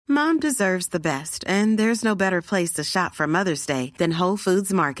Mom deserves the best, and there's no better place to shop for Mother's Day than Whole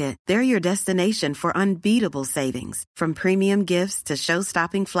Foods Market. They're your destination for unbeatable savings, from premium gifts to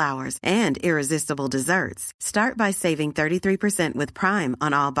show-stopping flowers and irresistible desserts. Start by saving 33% with Prime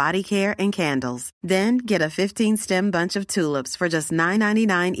on all body care and candles. Then get a 15-stem bunch of tulips for just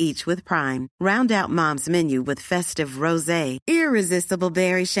 $9.99 each with Prime. Round out Mom's menu with festive rosé, irresistible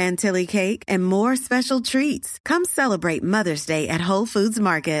berry chantilly cake, and more special treats. Come celebrate Mother's Day at Whole Foods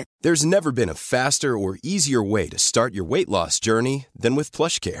Market. There's never been a faster or easier way to start your weight loss journey than with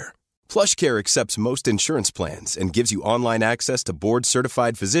PlushCare. PlushCare accepts most insurance plans and gives you online access to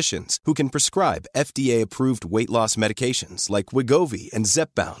board-certified physicians who can prescribe FDA-approved weight loss medications like Wegovy and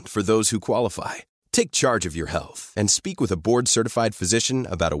Zepbound for those who qualify. Take charge of your health and speak with a board-certified physician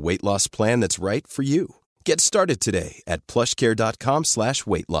about a weight loss plan that's right for you. Get started today at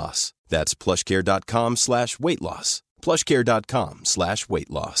plushcare.com/weight-loss. That's plushcare.com/weight-loss.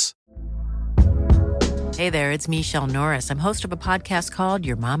 plushcare.com/weight-loss. Hey there, it's Michelle Norris. I'm host of a podcast called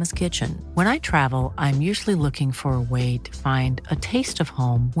Your Mama's Kitchen. When I travel, I'm usually looking for a way to find a taste of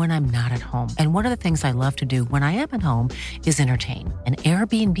home when I'm not at home. And one of the things I love to do when I am at home is entertain. And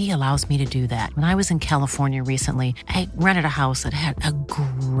Airbnb allows me to do that. When I was in California recently, I rented a house that had a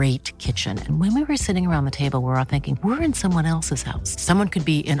great kitchen. And when we were sitting around the table, we were all thinking, we're in someone else's house. Someone could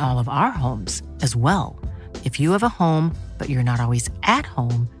be in all of our homes as well. If you have a home, but you're not always at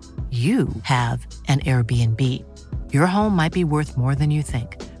home, you have an Airbnb. Your home might be worth more than you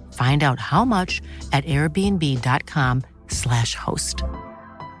think. Find out how much at airbnb.com/host.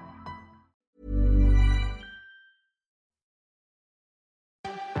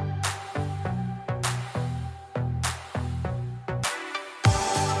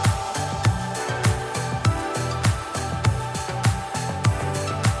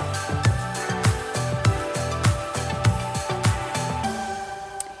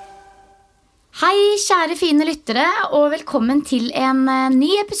 Hei, kjære fine lyttere, og velkommen til en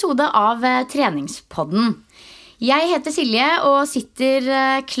ny episode av Treningspodden. Jeg heter Silje og sitter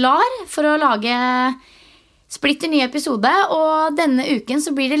klar for å lage splitter ny episode, og denne uken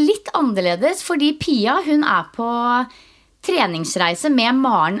så blir det litt annerledes, fordi Pia, hun på treningsreise med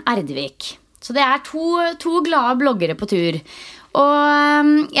Maren Erdvik. Så det to glade bloggere på tur.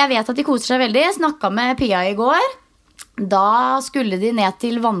 Og jeg vet at de koser seg veldig. Jeg snakket med Pia i går. Da skulle de ned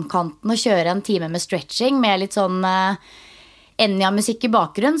til vannkanten og kjøre en time med stretching med litt sånn Enya-musikk i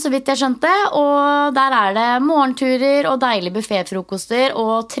bakgrunn, så vidt jeg skjønte. Og der det morgenturer og deilige buffetfrokoster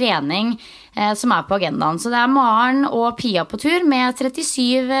og trening som på agendaen. Så det Maren og Pia på tur med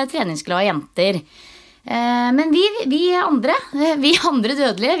 37 treningsglade jenter. Men vi andre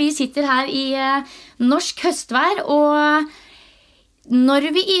dødelige, vi sitter her i norsk høstvær, og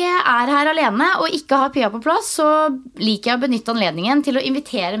når vi her alene og ikke har Pia på plass, så liker jeg å benytte anledningen til å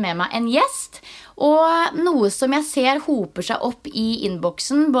invitere med meg en gjest. Og noe som jeg ser hoper seg opp i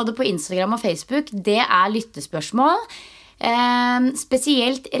innboksen, både på Instagram og Facebook, det lyttespørsmål.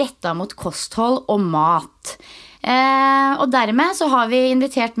 Spesielt rettet mot kosthold og mat. Og dermed så har vi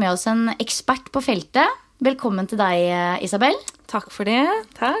invitert med oss en ekspert på feltet. Velkommen til deg, Isabel. Takk for det,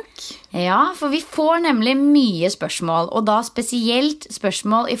 takk. Ja, for vi får nemlig mye spørsmål, og da spesielt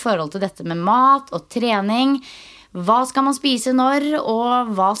spørsmål i forhold til dette med mat og trening. Hva skal man spise når,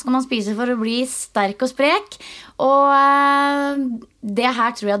 og hva skal man spise for å bli sterk og sprek? Og det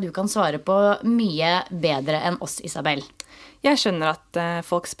her tror jeg du kan svare på mye bedre enn oss, Isabel. Jeg skjønner at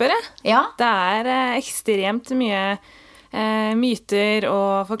folk spør. Ja. Det ekstremt mye myter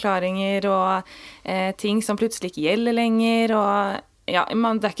og forklaringer og ting som plutselig ikke gjelder lenger. Og, ja,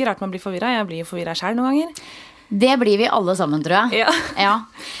 det ikke rart man blir forvirret. Jeg blir jo forvirret selv noen ganger. Det blir vi alle sammen, tror jeg. Ja.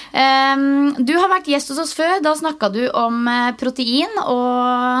 Du har vært gjest hos oss før. Da snakket du om protein,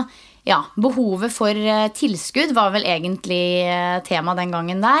 og ja, behovet for tilskudd var vel egentlig tema den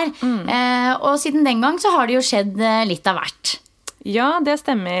gangen der. Og siden den gang så har det jo skjedd litt av hvert. Ja, det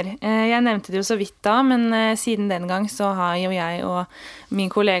stemmer. Jeg nevnte det jo så vidt da, men siden den gang så har jo jeg og min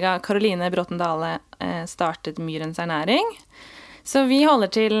kollega Caroline Bråten-Dale startet Myrens ernæring. Så vi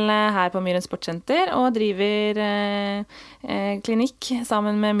holder til her på Myrens Sportsenter og driver klinikk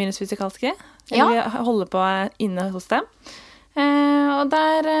sammen med Myrens Fysikalske. Ja. Vi holder på inne hos dem. Og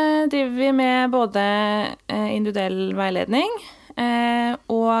der driver vi med både individuell veiledning,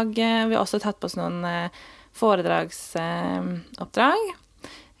 og vi har også tatt på oss noen foredragsoppdrag,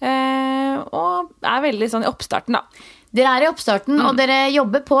 og veldig sånn i oppstarten da. Dere i oppstarten, og dere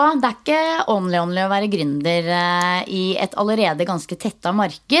jobber på. Det ikke ordentlig å være gründer i et allerede ganske tettet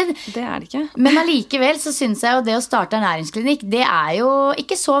marked. Det det ikke. Men allikevel så synes jeg jo det å starte en næringsklinikk, det jo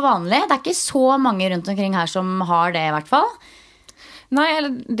ikke så vanlig. Det ikke så mange rundt omkring her som har det i hvert fall. Nei,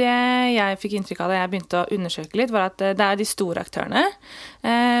 det jeg fikk inntrykk av da jeg begynte å undersøke litt, var at det de store aktørene.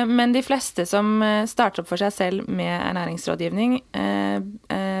 Men de fleste som starter opp for seg selv med ernæringsrådgivning,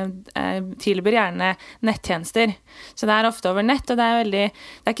 tilbyr gjerne nettjenester. Så det ofte over nett, og det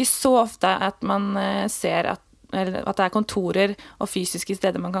ikke så ofte at man ser at det kontorer og fysiske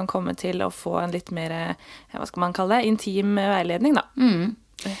steder man kan komme til å få en litt mer, hva skal man kalle det, intim veiledning da.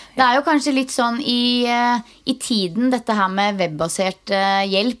 Det jo kanskje litt sånn i tiden dette her med webbasert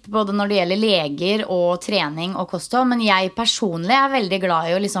hjelp, både når det gjelder leger og trening og kosthold, men jeg personlig veldig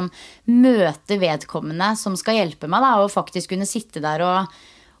glad i å liksom møte vedkommende som skal hjelpe meg da, og faktisk kunne sitte der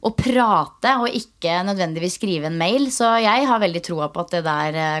og prate, og ikke nødvendigvis skrive en mail, så jeg har veldig troa på at det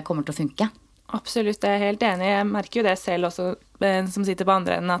der kommer til å funke. Absolutt, jeg helt enig. Jeg merker jo det selv også, som sitter på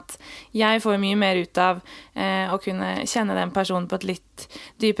andre enden, at jeg får mye mer ut av å kunne kjenne den personen på et litt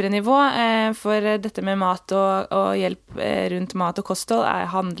dypere nivå. For dette med mat og hjelp rundt mat og kosthold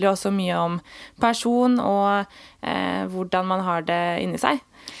handler jo også mye om person og hvordan man har det inni seg.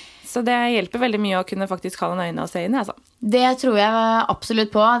 Så det hjelper veldig mye å kunne faktisk ha noen øyne og se inn i, altså. Det tror jeg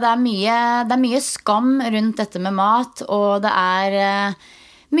absolutt på. Det mye skam rundt dette med mat, og det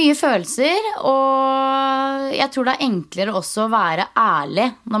mye følelser, og jeg tror det enklere også å være ærlig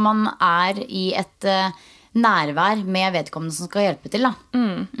når man i et nærvær med vedkommende som skal hjelpe til. Da.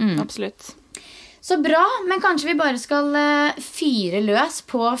 Absolutt. Så bra, men kanskje vi bare skal fyre løs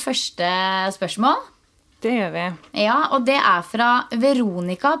på første spørsmål? Det gjør vi. Ja, og det fra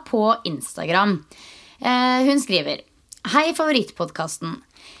Veronica på Instagram. Hun skriver: Hei, favorittpodcasten.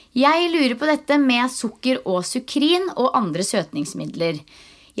 Jeg lurer på dette med sukker og sukrin og andre søtningsmidler.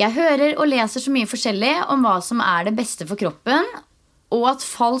 Jeg hører og leser så mye forskjellig om hva som det beste for kroppen, og at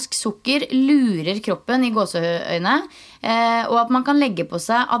falsk sukker lurer kroppen i gåseøyne, og at man kan legge på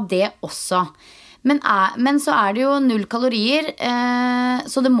seg av det også. Men så det jo 0 kalorier,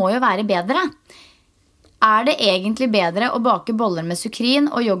 så det må jo være bedre. Det egentlig bedre å bake boller med sukrin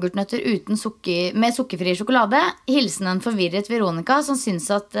og yoghurtnøtter med sukkerfri sjokolade? Hilsen en forvirret Veronica som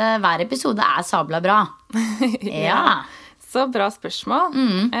synes at hver episode sabla bra. Ja. Så bra spørsmål.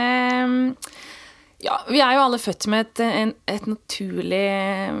 Ja, vi jo alle født med et naturlig,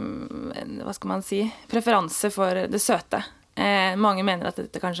 hva skal man si, preferanse for det søte. Mange mener at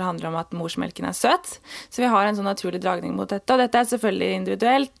dette kanskje handler om at morsmelken søt, så vi har en sånn naturlig dragning mot dette, og dette selvfølgelig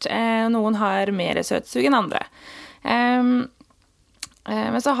individuelt. Noen har mer søtsug enn andre.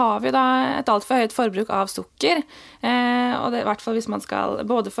 Men så har vi da et alt for høyt forbruk av sukker, og det I hvert fall hvis man skal,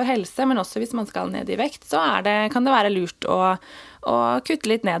 både for helse, men også hvis man skal ned I vekt, så kan det være lurt å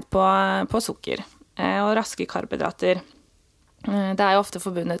kutte litt ned på sukker og raske karbohydrater. Det jo ofte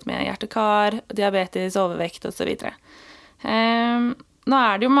forbundet med hjertekar, diabetes, overvekt og så videre. Nå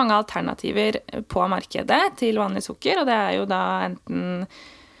det jo mange alternativer på markedet til vanlig sukker, og det jo da enten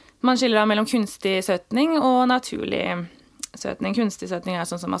man skiller mellom kunstig søtning og naturlig søtning. Kunstig søtning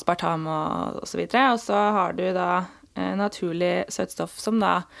sånn som aspartam og så videre, og så har du da naturlig søtstoff som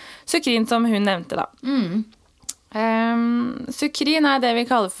da sukrin, som hun nevnte da. Sukrin det vi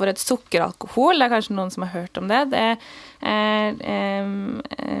kaller for et sukkeralkohol. Det kanskje noen som har hørt om det. Det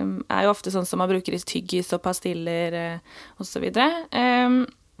jo ofte sånn som man bruker I tyggis og pastiller og så videre.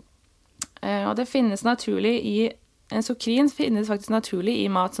 Og det finnes naturlig sukrin finnes faktisk naturlig I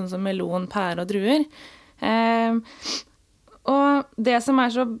mat sånn som melon, pære og druer. Og det som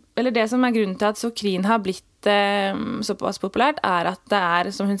det som grunnen til at sukrin har blitt såpass populært, at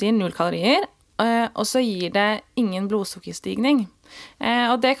det som hun sier, 0 kalorier, og så gir det ingen blodsukkerstigning.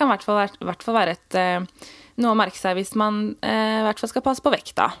 Og det kan I hvert fall være noe å merke seg hvis man I hvert fall skal passe på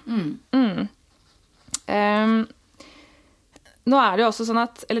vekta. Nå det jo også sånn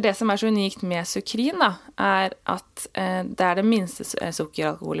at, eller det som så unikt med sukrin da, at det det minste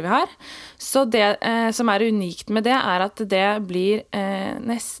sukkeralkoholet vi har. Så det som unikt med det at det blir,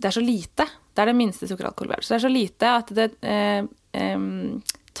 det så lite. Det det minste sukkeralkoholet vi har. Så det så lite at det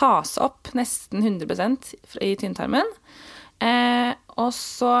tas opp nesten 100% I tynntarmen, og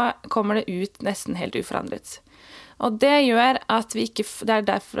så kommer det ut nesten helt uforandret. Og det gjør at vi ikke, det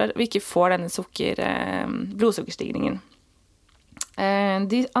derfor vi ikke får denne blodsukkerstigningen.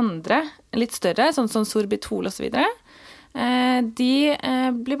 De andre, litt større, sånn som sorbitol og så videre, de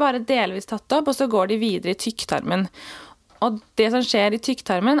blir bare delvis tatt opp, og så går de videre I tykktarmen. Og det som skjer I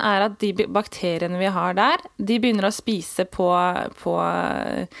tykktarmen at de bakteriene vi har der, de begynner å spise på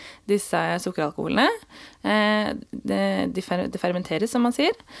disse sukkeralkoholene. Det fermenteres, som man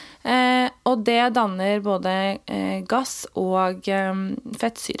sier. Og det danner både gass og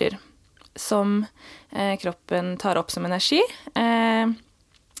fettsyrer, som kroppen tar opp som energi.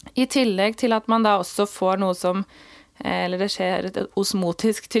 I tillegg til at man da også får noe som eller det skjer et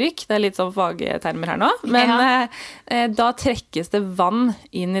osmotisk trykk, det litt sånn fagtermer her nå, men da trekkes det vann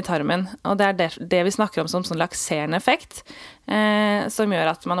inn i tarmen, og det det vi snakker om som sånn lakserende effekt, som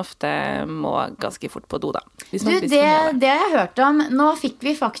gjør at man ofte må ganske fort på do da. Det har jeg hørt om. Nå fikk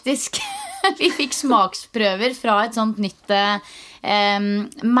vi faktisk vi fikk smaksprøver fra et sånt nytt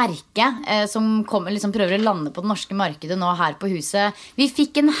merke som liksom prøver å lande på det norske markedet nå her på huset. Vi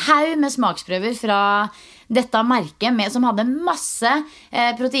fikk en haug med smaksprøver fra dette merket som hadde masse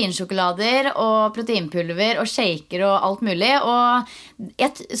proteinsjokolader og proteinpulver og shaker og alt mulig. Og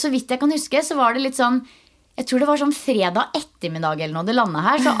så vidt jeg kan huske, så var det litt sånn, jeg tror det var sånn fredag ettermiddag eller noe det landet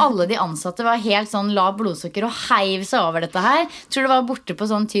her, så alle de ansatte var helt sånn lav blodsukker og heiv seg over dette her. Jeg tror det var borte på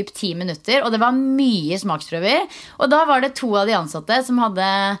sånn typ 10 minutter, og det var mye smaksprøver. Og da var det 2 av de ansatte som hadde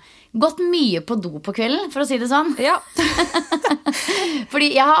gått mye på do på kvelden, for å si det sånn. Ja.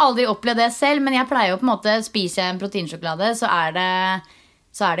 Fordi jeg har aldri opplevd det selv, men jeg pleier jo på en måte, spiser jeg en proteinsjokolade, så er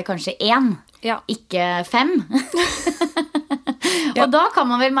det kanskje 1, ikke 5. Og da kan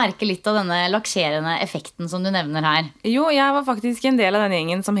man vel merke litt av denne lakserende effekten som du nevner her. Jo, jeg var faktisk en del av den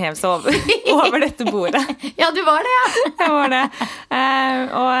gjengen som hev seg over dette bordet. Ja, du var det, ja. Jeg var det.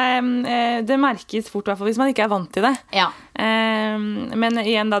 Og det merkes fort, i hvert fall, hvis man ikke er vant til det. Ja. Men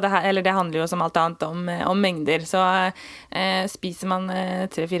igjen da, det handler jo som alt annet om mengder. Så spiser man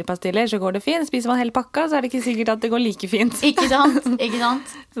 3-4 pastiller, så går det fint. Spiser man hele pakka, så er det ikke sikkert at det går like fint. Ikke sant, ikke sant.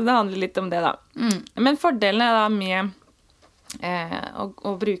 Så det handler litt om det da. Men fordelen da med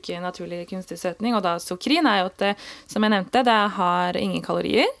å bruke naturlig kunstig søtning, og da sukrin er jo at det, som jeg nevnte, det har ingen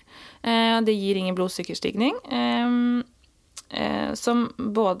kalorier, det gir ingen blodsukkerstigning, som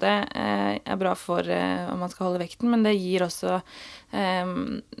både er bra for om man skal holde vekten, men det gir også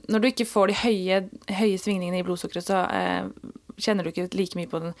når du ikke får de høye svingningene i blodsukkeret, så kjenner du ikke like mye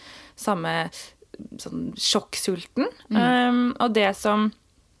på den samme sånn sjokksulten, og det som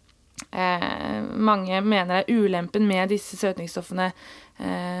mange mener er ulempen med disse søtningsstoffene.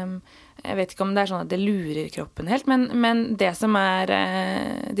 Jeg vet ikke om det er sånn at det lurer kroppen helt, men det som er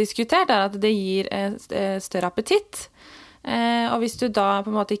diskutert er at det gir større appetitt. Og hvis du da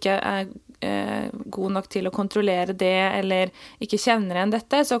på en måte ikke er god nok til å kontrollere det, eller ikke kjenner igjen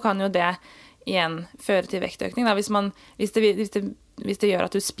dette, så kan jo det igjen føre til vektøkning. Da. Hvis det gjør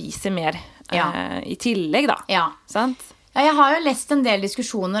at du spiser mer i tillegg, da. Ja. Sant? Ja, jeg har jo lest en del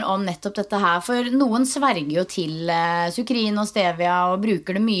diskusjoner om nettopp dette her, for noen sverger jo til sukrin og stevia og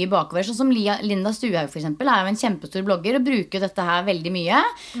bruker det mye bakover, sånn som Linda Stuhaug for eksempel er jo en kjempestor blogger og bruker dette her veldig mye,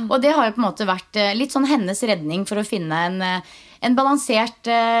 og det har jo på en måte vært litt sånn hennes redning for å finne en balansert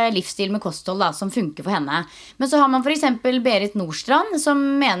livsstil med kosthold da, som funker for henne. Men så har man for eksempel Berit Nordstrand, som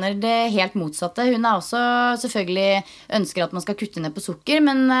mener det helt motsatte. Hun er også selvfølgelig ønsker at man skal kutte ned på sukker,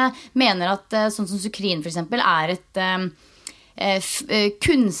 men mener at sånn som sukrin for eksempel er et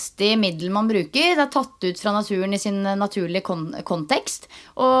kunstig middel man bruker. Det er tatt ut fra naturen i sin naturlige kontekst,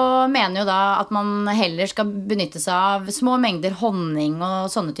 og mener jo da at man heller skal benytte seg av små mengder honning og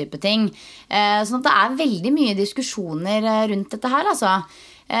sånne type ting. Sånn at det er veldig mye diskusjoner rundt dette her, altså.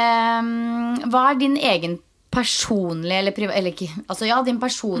 Hva er din egen personlige din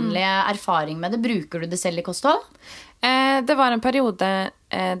personlige erfaring med det? Bruker du det selv i kosthold? Det var en periode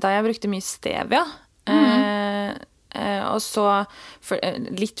da jeg brukte mye stevia. Og så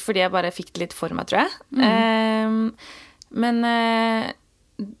litt fordi jeg bare fikk det litt for meg, tror jeg. Men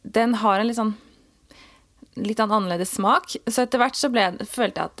den har en litt annerledes smak. Så etter hvert så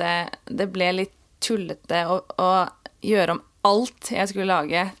følte jeg at det ble litt tullete å gjøre om alt jeg skulle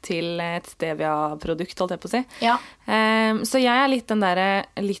lage til et stevia-produkt, holdt jeg på å si. Ja. Så jeg er litt den der,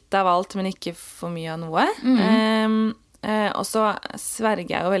 litt av alt, men ikke for mye av noe. Og så sverger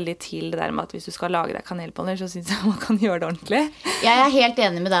jeg jo veldig til det der med at hvis du skal lage deg kanelboller, så synes jeg man kan gjøre det ordentlig. Jeg er helt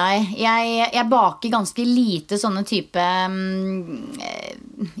enig med deg. Jeg baker ganske lite sånne type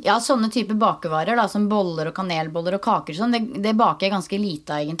bakevarer da, som boller og kanelboller og kaker sånn. Det baker jeg ganske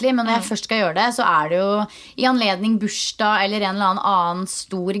lite egentlig, men når jeg først skal gjøre det, så er det jo i anledning bursdag eller en eller annen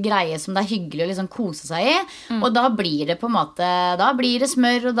stor greie som det er hyggelig å liksom kose seg i, og da blir det på en måte, da blir det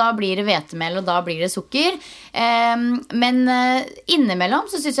smør, og da blir det hvetemel, og da blir det sukker. Men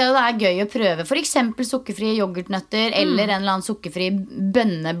innimellom så synes jeg det er gøy å prøve for eksempel sukkerfrie yoghurtnøtter eller en eller annen sukkerfri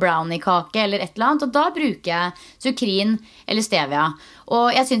bønne-brownie-kake eller et eller annet, og da bruker jeg sukrin eller stevia.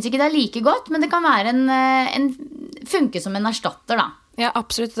 Og jeg synes ikke det er like godt, men det kan være funke som en erstatter da. Ja,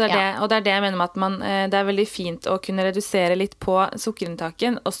 absolutt, det er det. Og det er det jeg mener med at det er veldig fint å kunne redusere litt på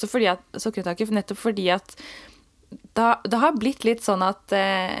sukkerinntaket, også nettopp fordi at det har blitt litt sånn at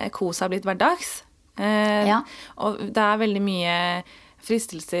kos har blitt hverdags. Og det er veldig mye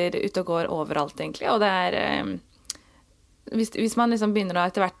fristelser ute og går overalt egentlig, og det hvis man liksom begynner å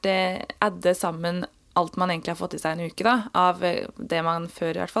etter hvert adde sammen alt man egentlig har fått i seg en uke da, av det man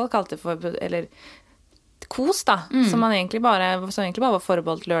før i hvert fall kalte for, eller kos da, som egentlig bare var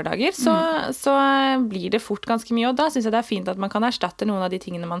forbeholdt lørdager, så blir det fort ganske mye, og da synes jeg det er fint at man kan erstatte noen av de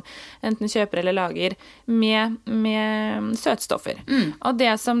tingene man enten kjøper eller lager med søtstoffer. Og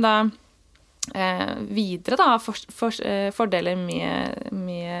det som da videre da, fordeler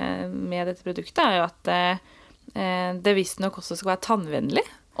med dette produktet er jo at det visst nok også skal være tannvennlig.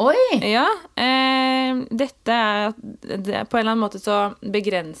 Oi! Ja, dette på en eller annen måte så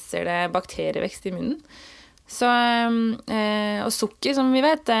begrenser det bakterievekst i munnen. Så, og sukker, som vi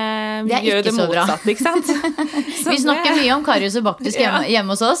vet, vi gjør det motsatt, ikke sant? Vi snakker mye om Karius og Baktus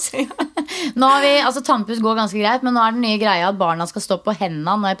hjemme hos oss. Nå har vi, altså tannpuss går ganske greit, men nå den nye greia at barna skal stå på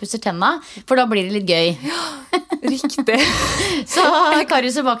hendene når jeg pusser tennene, for da blir det litt gøy. Riktig. Så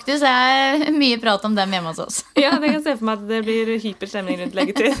Karius og Baktus mye prat om dem hjemme hos oss. Ja, det kan jeg se for meg at det blir hyperstemning rundt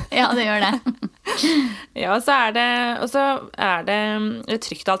leggetid. Ja, det gjør det. Ja, og så er det et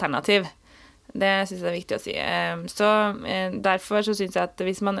trygt alternativ. Det synes jeg er viktig å si. Så derfor så synes jeg at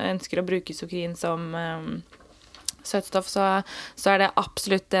hvis man ønsker å bruke sukrin som søtstoff, så det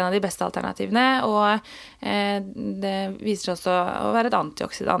absolutt en av de beste alternativene, og det viser også å være et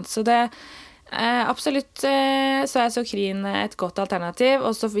antioksidant. Så det absolutt så sukrin et godt alternativ,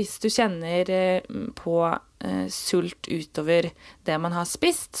 og så hvis du kjenner på sult utover det man har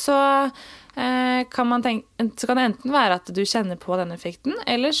spist, så kan det enten være at du kjenner på den effekten,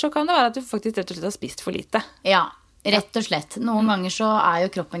 eller så kan det være at du faktisk rett og slett har spist for lite. Ja, rett og slett. Noen ganger så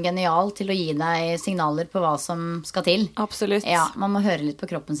jo kroppen genial til å gi deg signaler på hva som skal til. Absolutt. Ja, man må høre litt på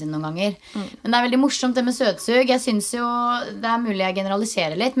kroppen sin noen ganger. Men det veldig morsomt det med søtsug. Jeg synes jo, det mulig jeg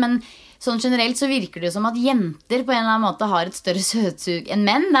generaliserer litt, men sånn generelt så virker det jo som at jenter på en eller annen måte har et større søtsug enn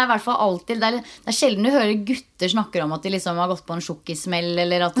menn. Det I hvert fall alltid, det sjelden du hører gutter snakker om at de liksom har gått på en sjokkismell,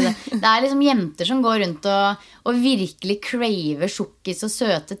 eller at det liksom jenter som går rundt og virkelig craver sjokkis og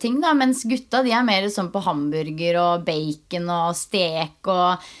søte ting da, mens gutta de mer sånn på hamburger og bacon og stek,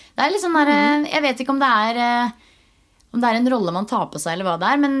 og det liksom der, jeg vet ikke om det om det en rolle man tar på seg eller hva det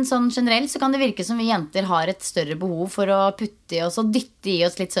men sånn generelt så kan det virke som vi jenter har et større behov for å putte i oss og dytte i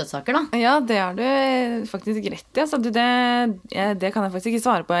oss litt søtsaker da. Ja, det har du faktisk rett i. Altså, det kan jeg faktisk ikke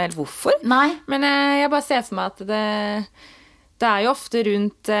svare på helt hvorfor. Nei. Men jeg bare ser for meg at det jo ofte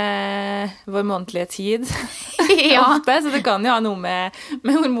rundt vår månedlige tid. Ja. Ofte, så det kan jo ha noe med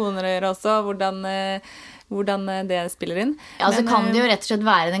hormoner å gjøre også, hvordan det spiller inn. Ja, så kan det jo rett og slett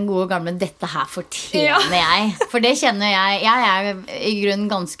være den gode gamle «dette her fortjener jeg». For det kjenner jeg. Jeg I grunnen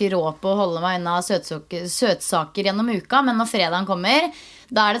ganske rå på å holde meg unna søtsaker gjennom uka, men når fredagen kommer,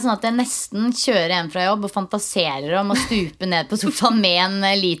 da det sånn at jeg nesten kjører hjem fra jobb og fantaserer om å stupe ned på sofaen med en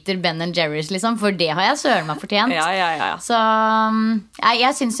liter Ben & Jerry's, liksom, for det har jeg søren meg fortjent. Ja. Så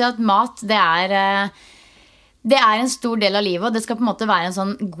jeg synes jo at mat, det en stor del av livet, og det skal på en måte være en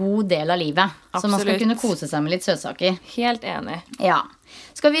sånn god del av livet. Absolutt. Så man skal kunne kose seg med litt søtsaker. Helt enig. Ja.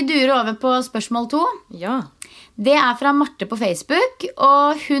 Skal vi dure over på spørsmål 2? Ja. Det fra Marte på Facebook,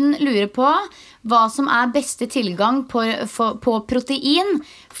 og hun lurer på hva som beste tilgang på protein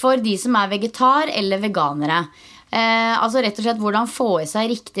for de som vegetar eller veganere. Altså rett og slett hvordan få I seg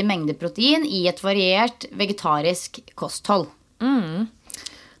riktig mengde protein I et variert vegetarisk kosthold.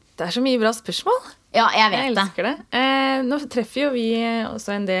 Det så mye bra spørsmål. Ja, jeg vet Jeg elsker det. Nå treffer jo vi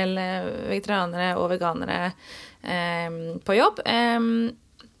også en del vegetarianere og veganere på jobb.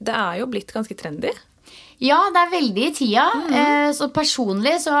 Det jo blitt ganske trendy. Ja, det veldig I tida. Så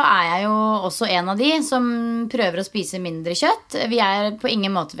personlig så jeg jo også en av de som prøver å spise mindre kjøtt. Vi på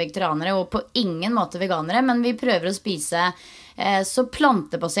ingen måte vegetarianere og på ingen måte veganere, men vi prøver å spise så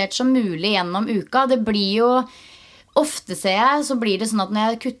plantebasert som mulig gjennom uka. Det blir jo ofte ser jeg, så blir det sånn at når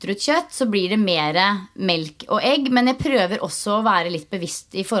jeg kutter ut kjøtt, så blir det mer melk og egg, men jeg prøver også å være litt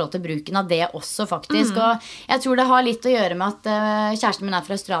bevisst I forhold til bruken av det også faktisk, og jeg tror det har litt å gjøre med at kjæresten min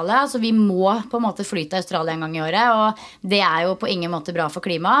fra Australia, så vi må på en måte fly til Australia en gang I året, og det jo på ingen måte bra for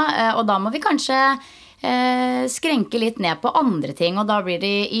klimaet, og da må vi kanskje skrenke litt ned på andre ting, og da blir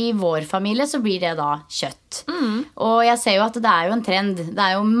det I vår familie så blir det da kjøtt. Og jeg ser jo at det jo en trend. Det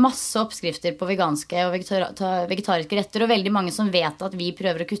jo masse oppskrifter på veganske og vegetariske retter, og veldig mange som vet at vi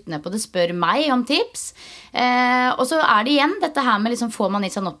prøver å kutte ned på det, spør meg om tips. Og så det igjen dette her med liksom, får man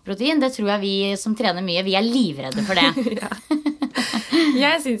I seg nok protein, det tror jeg vi som trener mye, vi livredde for det.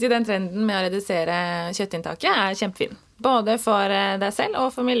 Jeg synes jo den trenden med å redusere kjøttinntaket kjempefin. Både for deg selv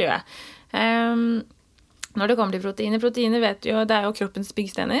og for miljøet. Når det kommer til proteiner vet du jo, det jo kroppens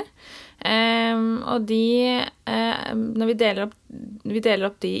byggstener. Og når vi deler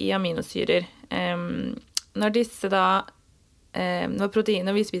opp de I aminosyrer, når disse da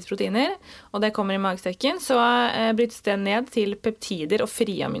når vi spiser proteiner, og det kommer i magesekken, så brytes det ned til peptider og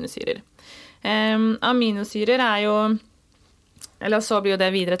frie aminosyrer. Aminosyrer jo eller så blir jo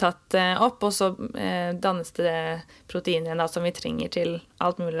det videre tatt opp, og så dannes det proteiner da, som vi trenger til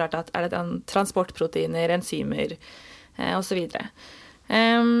alt mulig rart. Det transportproteiner, enzymer og så videre.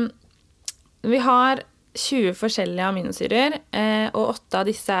 Vi har 20 forskjellige aminosyrer, og 8 av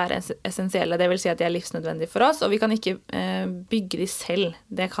disse essensielle, det vil si at de livsnødvendige for oss, og vi kan ikke bygge de selv.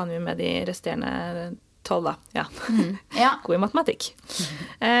 Det kan vi med de resterende 12 da. Ja. Ja. God i matematikk.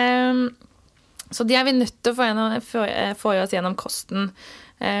 Så de vi nødt til å få i oss gjennom kosten.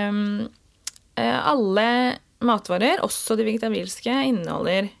 Alle matvarer, også de vegetabilske,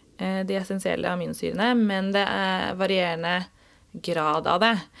 inneholder de essensielle aminosyrene, men det varierende grad av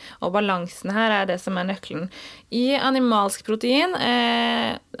det. Og balansen her det som nøkkelen. I animalsk protein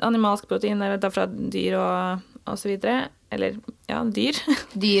da fra dyr og så videre, eller ja, dyr.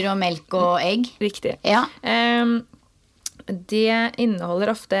 Dyr og melk og egg. Riktig. Ja. Det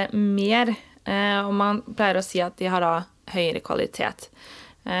inneholder ofte mer, og man pleier å si at de har høyere kvalitet.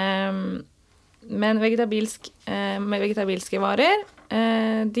 Men med vegetabilske varer,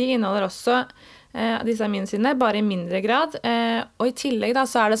 de inneholder også disse aminosyrene, bare i mindre grad. Og i tillegg da,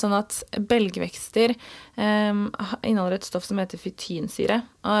 så det sånn at belgvekster inneholder et stoff som heter fytinsyre,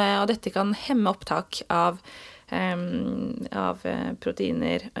 og dette kan hemme opptak av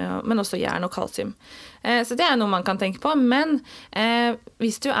proteiner, men også jern og kalsium. Så det noe man kan tenke på, men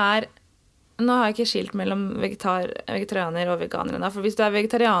hvis du nå har jeg ikke skilt mellom vegetarianer og veganere da, for hvis du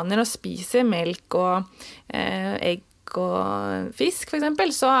vegetarianer og spiser melk og egg og fisk for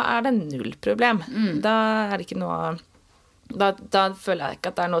eksempel, så det null problem. Da det ikke noe, da føler jeg ikke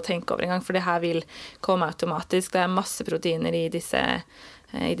at det noe å tenke over engang, for det her vil komme automatisk. Det masse proteiner i disse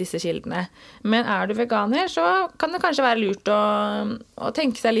kildene. Men du veganer, så kan det kanskje være lurt å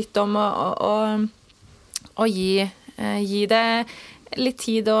tenke seg litt om å gi det litt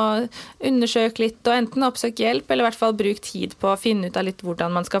tid og undersøke litt, og enten oppsøke hjelp, eller i hvert fall bruke tid på å finne ut av litt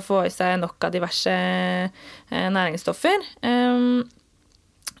hvordan man skal få i seg nok av diverse næringsstoffer.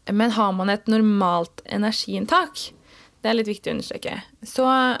 Men har man et normalt energiinntak, det litt viktig å understreke, så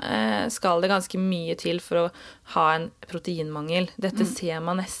skal det ganske mye til for å ha en proteinmangel. Dette ser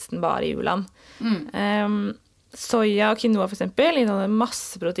man nesten bare i u-land. Soya og quinoa for eksempel inneholder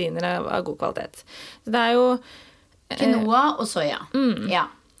masse proteiner av god kvalitet. Så det jo quinoa og soya. Ja.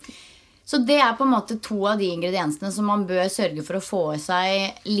 Så det på en måte 2 av de ingrediensene som man bør sørge for å få i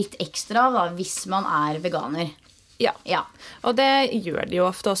seg litt ekstra av da, hvis man veganer. Ja. Og det gjør de jo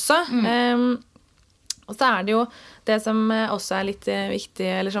ofte også. Og så det jo det som også litt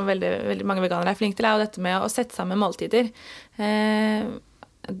viktig, eller som veldig, veldig mange veganere flinke til, jo dette med å sette sammen måltider.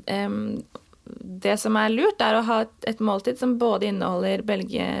 Det som lurt å ha et måltid som både inneholder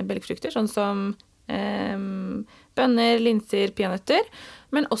belgfrukter, sånn som bønner, linser, peanøtter,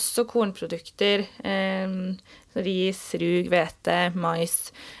 men også kornprodukter, ris, rug, hvete,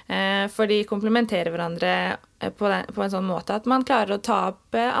 mais, for de komplementerer hverandre på en sånn måte at man klarer å ta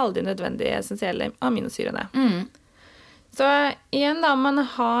opp alle de nødvendige essensielle aminosyrene. Så igjen da, man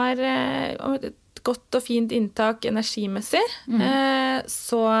har et godt og fint inntak energimessig,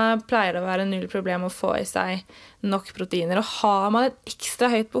 så pleier det å være null problem å få i seg nok proteiner, og har man et ekstra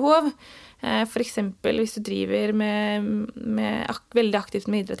høyt behov, for eksempel hvis du driver veldig aktivt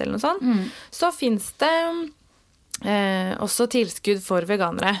med idrett eller noe sånt, så finnes det også tilskudd for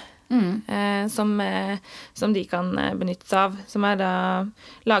veganere som de kan benytte seg av, som da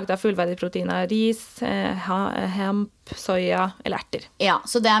laget av fullverdig protein av ris, hemp, soya eller erter. Ja,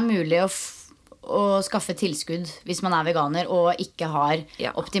 så det mulig å skaffe tilskudd hvis man veganer og ikke har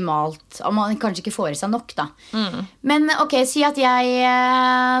optimalt, og man kanskje ikke får i seg nok da. Men ok, si at jeg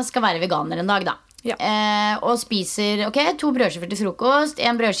skal være veganer en dag da, og spiser 2 brødskiver til frokost,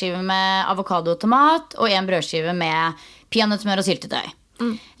 1 brødskive med avokado og tomat, og 1 brødskive med peanøttsmør og syltetøy.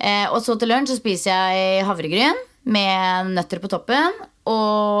 Og så til lunsj så spiser jeg havregryn med nøtter på toppen,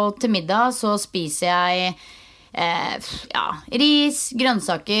 og til middag så spiser jeg ris,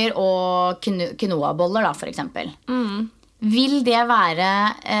 grønnsaker og quinoa-boller da, for eksempel. Vil det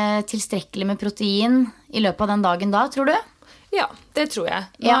være tilstrekkelig med protein i løpet av den dagen da, tror du? Ja, det tror jeg.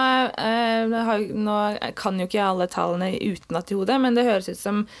 Nå kan jo ikke alle tallene utenat i hodet, men det høres ut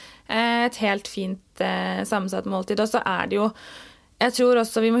som et helt fint sammensatt måltid. Og så det jo, jeg tror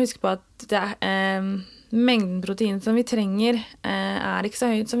også vi må huske på at det mengden protein som vi trenger ikke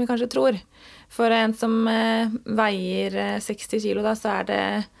så høyt som vi kanskje tror. For en som veier 60 kilo da, så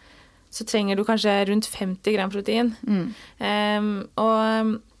trenger du kanskje rundt 50 gram protein.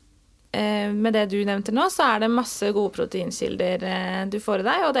 Og med det du nevnte nå, så det masse gode proteinkilder du får i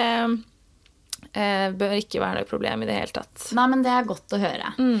deg, og det bør ikke være noe problem i det hele tatt. Nei, men det godt å høre.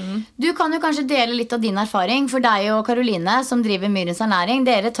 Du kan jo kanskje dele litt av din erfaring, for deg og Karoline som driver Myrens ernæring,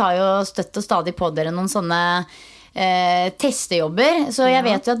 dere tar jo støtt og stadig på dere noen sånne testejobber, så jeg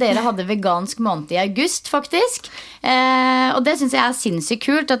vet jo at dere hadde vegansk måned i august faktisk, og det synes jeg sinnssykt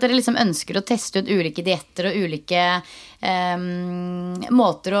kult at dere liksom ønsker å teste ut ulike dietter og ulike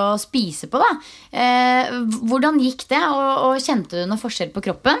måter å spise på da. Hvordan gikk det, og kjente du noe forskjell på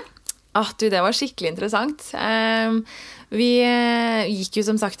kroppen? Det var skikkelig interessant. Vi gikk jo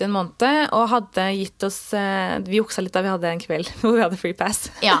som sagt en måned, og hadde gitt oss, vi juksa litt da vi hadde en kveld hvor vi hadde free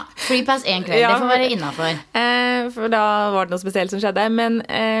pass. Ja, free pass en kveld, det får være innenfor. For da var det noe spesielt som skjedde, men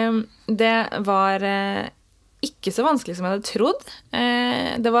det var ikke så vanskelig som jeg hadde trodd.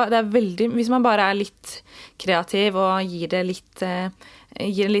 Det veldig, hvis man bare litt kreativ og gir en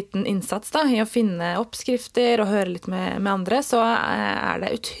liten innsats da, i å finne oppskrifter og høre litt med andre, så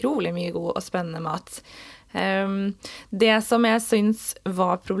det utrolig mye god og spennende mat. Det som jeg synes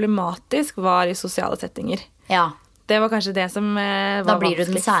var problematisk var i sosiale settinger. Ja. Det var kanskje det som var da blir du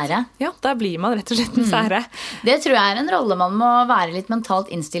den sære? Ja, da blir man rett og slett den sære. Det tror jeg en rolle man må være litt mentalt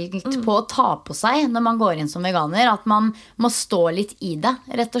innstilt på å ta på seg når man går inn som veganer, at man må stå litt i det,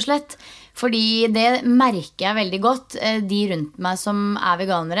 rett og slett. Fordi det merker jeg veldig godt. De rundt meg som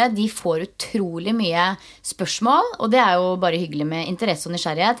veganere, de får utrolig mye spørsmål, og det jo bare hyggelig med interesse og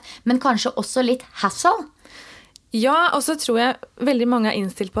nysgjerrighet, men kanskje også litt hassle. Ja, og så tror jeg veldig mange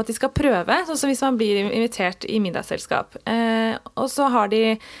innstilt på at de skal prøve, sånn som hvis man blir invitert i middagsselskap. Og så har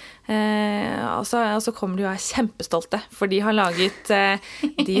de og så kommer de og kjempestolte, for de har laget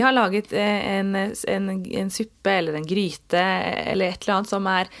en suppe eller en gryte eller et eller annet som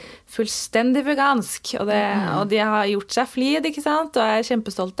fullstendig vegansk, og de har gjort seg flid, ikke sant, og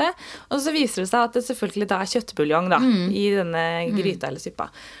kjempestolte. Og så viser det seg at det selvfølgelig da kjøttbuljong da, i denne gryta eller suppa.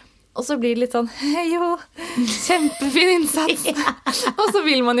 Og så blir det litt sånn, jo, kjempefin innsats. Og så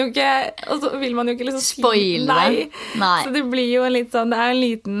vil man jo ikke liksom spoile det. Nei. Så det blir jo litt sånn, det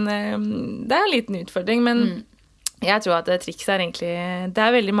en liten utfordring, men jeg tror at trikset egentlig,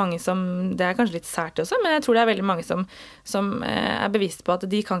 det veldig mange som, det kanskje litt sært også, men jeg tror det veldig mange som bevisst på at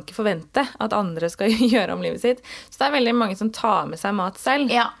de kan ikke forvente at andre skal gjøre om livet sitt. Så det veldig mange som tar med seg mat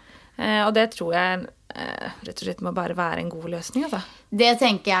selv. Ja. Og det tror jeg rett og slett må bare være en god løsning, altså. Det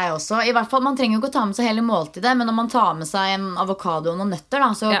tenker jeg også. I hvert fall, man trenger jo ikke å ta med seg hele måltidet, men når man tar med seg en avokado og noen nøtter,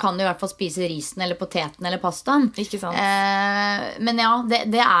 da, så kan du i hvert fall spise risen eller poteten eller pastaen. Ikke sant? Men ja,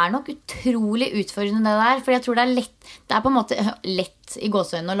 det nok utrolig utfordrende det der, for jeg tror det lett, det på en måte lett i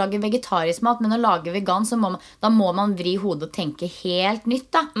gåseøynene å lage vegetarisk mat, men å lage vegan, så må man vri hodet og tenke helt nytt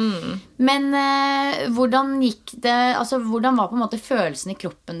da. Men hvordan gikk det, altså hvordan var på en måte følelsen i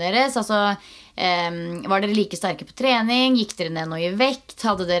kroppen deres? Altså, var dere like sterke på trening? Gikk dere ned noe i vekt?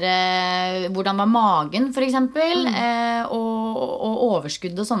 Hvordan var magen for eksempel? Og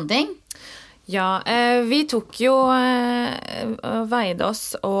overskudd og sånne ting? Ja, vi tok jo veide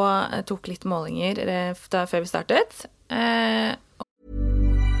oss og tok litt målinger før vi startet.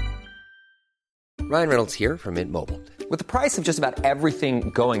 Ryan Reynolds here from Mint Mobile. With the price of just about everything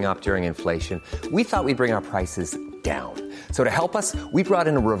going up during inflation, we thought we'd bring our prices down. So to help us, we brought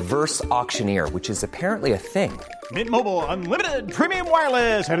in a reverse auctioneer, which is apparently a thing. Mint Mobile Unlimited Premium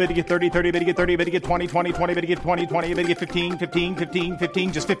Wireless. How to get 30, 30, bit to get 30, bit to get 20, 20, 20, bit to get 20, 20, bit to get 15, 15, 15,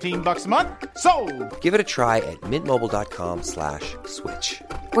 15, just $15 a month? Sold! Give it a try at mintmobile.com/switch.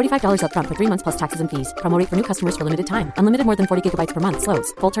 $45 up front for 3 months plus taxes and fees. Promo rate for new customers for limited time. Unlimited more than 40 gigabytes per month.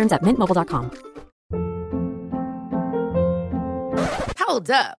 Slows full terms at mintmobile.com. Hold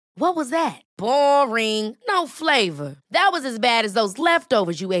up. What was that? Boring. No flavor. That was as bad as those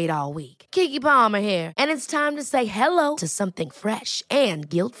leftovers you ate all week. Keke Palmer here, and it's time to say hello to something fresh and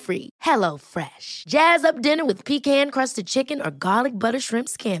guilt-free. Hello Fresh. Jazz up dinner with pecan-crusted chicken or garlic butter shrimp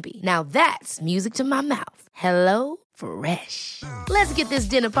scampi. Now that's music to my mouth. Hello Fresh. Let's get this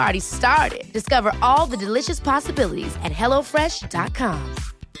dinner party started. Discover all the delicious possibilities at hellofresh.com.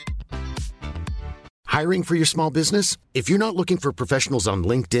 Hiring for your small business? If you're not looking for professionals on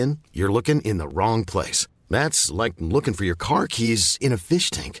LinkedIn, you're looking in the wrong place. That's like looking for your car keys in a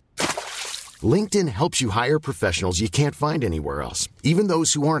fish tank. LinkedIn helps you hire professionals you can't find anywhere else, even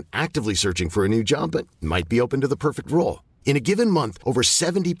those who aren't actively searching for a new job but might be open to the perfect role. In a given month, over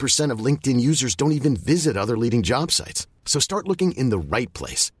 70% of LinkedIn users don't even visit other leading job sites. So start looking in the right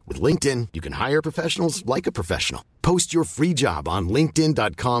place. With LinkedIn, you can hire professionals like a professional. Post your free job on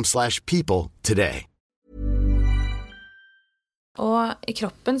linkedin.com/people today. Og I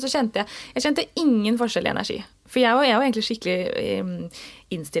kroppen så kjente jeg kjente ingen forskjell I energi. For jeg var egentlig skikkelig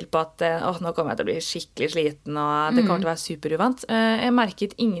innstilt på at nå kommer jeg til å bli skikkelig sliten, og det kommer til å være superuvant. Jeg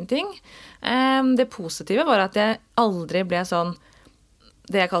merket ingenting. Det positive var at jeg aldri ble sånn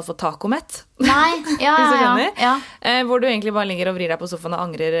det jeg kaller for takomett. Nei, ja. Hvor du egentlig bare ligger og vrir deg på sofaen og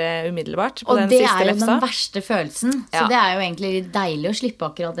angrer umiddelbart på og den det siste lefsa. Den verste følelsen. Så det jo egentlig deilig å slippe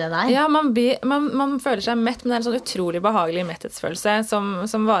akkurat det der. Ja, man føler seg mett, men det en sånn utrolig behagelig metthetsfølelse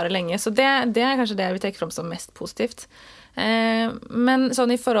som varer lenge. Så det kanskje det jeg vil trekke frem som mest positivt. Men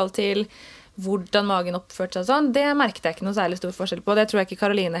sånn I forhold til hvordan magen oppførte seg sånn, det merket jeg ikke noe særlig stor forskjell på. Det tror jeg ikke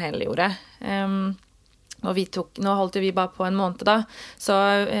Karoline heller gjorde. Og nå holdt vi bare på en måned da, så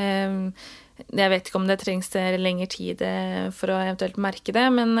jeg vet ikke om det trengs lengre tid for å eventuelt merke det,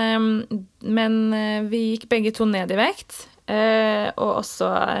 men vi gikk begge to ned I vekt, og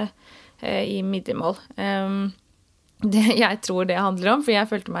også I midjemål. Jeg tror det handler om, for jeg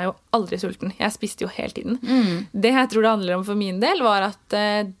følte meg jo aldri sulten. Jeg spiste jo hele tiden. Det jeg tror det handler om for min del var at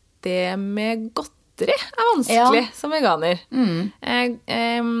det med godteri vanskelig som veganer.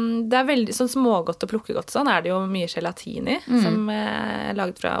 Det veldig sånn smågodt og plukkegodt sånn, det jo mye gelatin I, som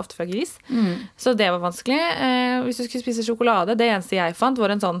laget ofte fra gris. Så det var vanskelig. Hvis du skulle spise sjokolade, det eneste jeg fant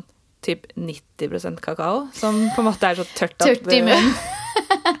var en sånn typ 90% kakao, som på en måte så tørt at... Tørt I munnen.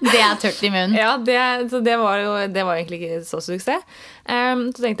 Det tørt I munnen. Ja, det var egentlig ikke så suksess.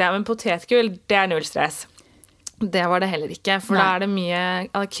 Så tenkte jeg, men potetgull, det null stress. Det var det heller ikke, for da det mye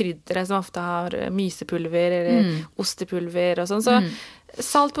av kryddere som ofte har mysepulver eller ostepulver og sånn. Så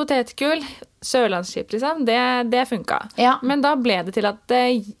salt potetgull, sørlandskip liksom, det funket. Ja. Men da ble det til at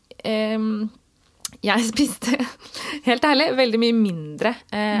jeg spiste, helt ærlig, veldig mye mindre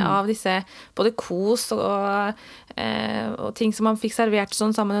av disse både kos og ting som man fikk servert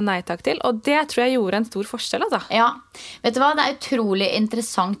sånn sammen med nei takk til. Og det tror jeg gjorde en stor forskjell, altså. Ja, vet du hva? Det utrolig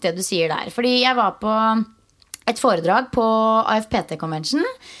interessant det du sier der. Fordi jeg var på et foredrag på AFPT Convention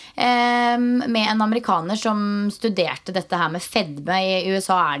med en amerikaner som studerte dette her med fedme. I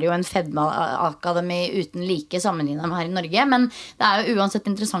USA det jo en fedmeakademi uten like sammenlignet med her I Norge, men det jo uansett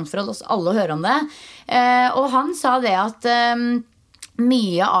interessant for oss alle å høre om det. Og han sa det at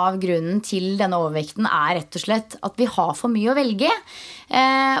mye av grunnen til denne overvekten rett og slett at vi har for mye å velge.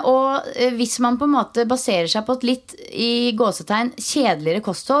 Og hvis man på en måte baserer seg på et litt I gåsetegn kjedeligere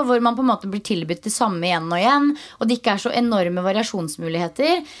kosthold, hvor man på en måte blir tilbudt det samme igjen og igjen, og det ikke så enorme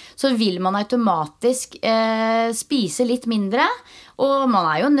variasjonsmuligheter, så vil man automatisk spise litt mindre, og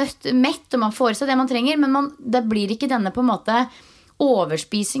man jo mett, og man får I seg det man trenger, men det blir ikke denne på en måte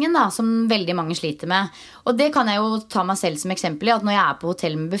overspisingen da, som veldig mange sliter med. Og det kan jeg jo ta meg selv som eksempel I, at når jeg på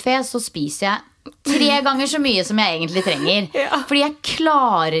hotell med buffet, så spiser jeg 3 ganger så mye som jeg egentlig trenger. Ja. Fordi jeg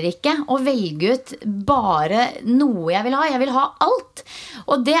klarer ikke å velge ut bare noe jeg vil ha. Jeg vil ha alt.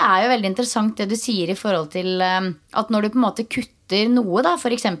 Og det jo veldig interessant det du sier I forhold til at når du på en måte kutter noe, da, for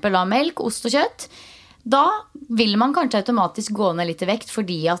eksempel da melk, ost og kjøtt, da vil man kanskje automatisk gå ned litt I vekt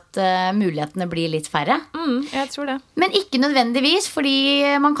fordi at mulighetene blir litt færre. Jeg tror det. Men ikke nødvendigvis, fordi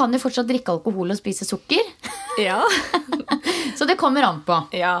man kan jo fortsatt drikke alkohol og spise sukker. Ja. Så det kommer an på.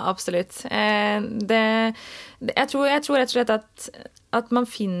 Ja, absolutt. Jeg tror rett og slett at man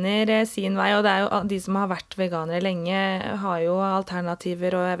finner sin vei, og det jo de som har vært veganere lenge, har jo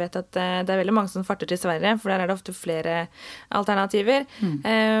alternativer, og jeg vet at det veldig mange som farter til Sverige, for der det ofte flere alternativer.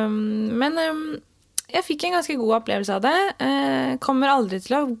 Men jeg fikk en ganske god opplevelse av det. Kommer aldri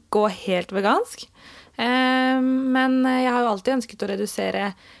til å gå helt vegansk. Men jeg har jo alltid ønsket å redusere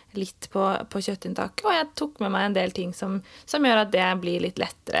litt på kjøttinntaket, og jeg tok med meg en del ting som gjør at det blir litt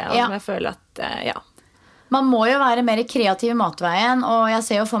lettere, og som jeg føler at, ja. Man må jo være mer kreativ I matveien, og jeg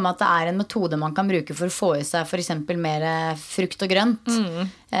ser jo for meg at det en metode man kan bruke for å få I seg for eksempel mer frukt og grønt.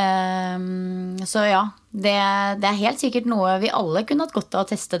 Så ja, det helt sikkert noe vi alle kunne hatt godt av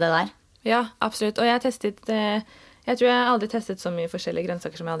å teste det der. Ja, absolutt. Og jeg tror jeg aldri testet så mye forskjellige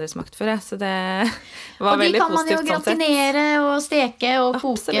grønnsaker som jeg aldri smakte før. Så det var veldig positivt. Og de kan man jo gratinere og steke og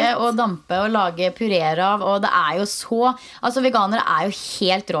koke og dampe og lage purer av. Og det jo så... Altså, veganere jo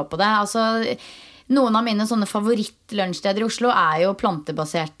helt rå på det. Altså, noen av mine sånne favorittlunsjsteder I Oslo jo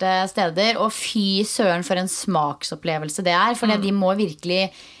plantebaserte steder. Og fy søren for en smaksopplevelse det For de må virkelig...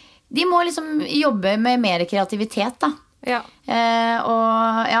 De må liksom jobbe med mer kreativitet, da. Ja.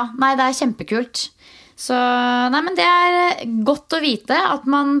 Og ja, nei, det kjempekult. Så, nei, men det godt å vite at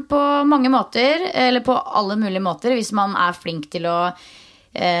man på mange måter, eller på alle mulige måter, hvis man flink til å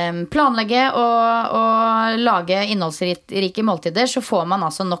planlegge og lage innholdsrike måltider, så får man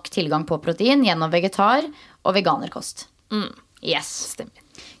altså nok tilgang på protein gjennom vegetar- og veganerkost. Yes, stemmer.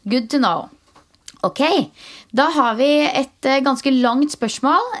 Good to know. Ok, da har vi et ganske langt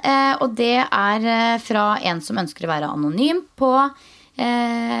spørsmål, og det fra en som ønsker å være anonym på,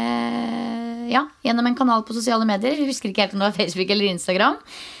 gjennom en kanal på sosiale medier. Jeg husker ikke helt om det var Facebook eller Instagram,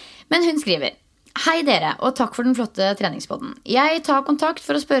 men hun skriver: Hei dere, og takk for den flotte treningspodden. Jeg tar kontakt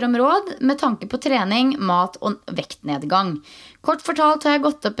for å spørre om råd med tanke på trening, mat og vektnedgang. Kort fortalt har jeg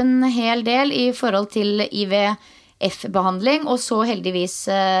gått opp en hel del i forhold til IVF-behandling, og så heldigvis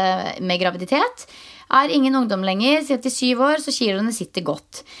med graviditet. Ingen ungdom lenger, 37 år, så kiloene sitter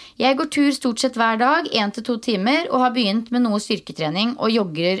godt. Jeg går tur stort sett hver dag, 1 til 2 timer, og har begynt med noe styrketrening og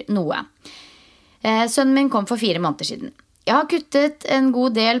jogger noe. Sønnen min kom for 4 måneder siden. Jeg har kuttet en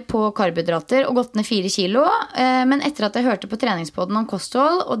god del på karbohydrater og gått ned 4 kilo, men etter at jeg hørte på treningspodden om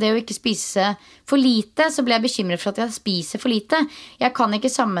kosthold og det å ikke spise for lite, så ble jeg bekymret for at jeg spiser for lite. Jeg kan ikke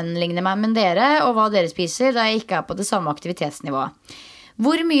sammenligne meg med dere og hva dere spiser, da jeg ikke på det samme aktivitetsnivået.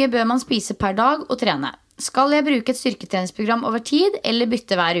 Hvor mye bør man spise per dag og trene? Skal jeg bruke et styrketreningsprogram over tid, eller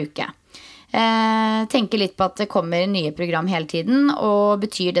bytte hver uke? Tenker litt på at det kommer nye program hele tiden, og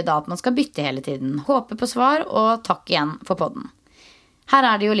betyr det da at man skal bytte hele tiden? Håper på svar, og takk igjen for podden.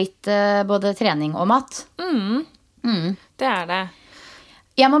 Her det jo litt både trening og mat. Det det.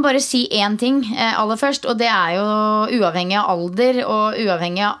 Jeg må bare si en ting aller først, og det jo uavhengig av alder og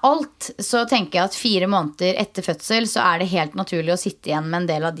uavhengig av alt, så tenker jeg at 4 måneder etter fødsel så det helt naturlig å sitte igjen med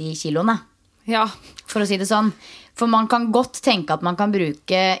en del av de kiloene. Ja. For å si det sånn. For man kan godt tenke at man kan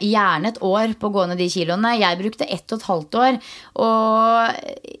bruke gjerne et år på å gå ned de kiloene. Jeg brukte 1,5 år, og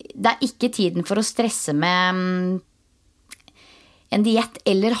det ikke tiden for å stresse med en diett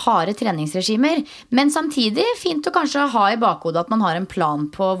eller harde treningsregimer. Men samtidig fint å kanskje ha i bakhodet at man har en plan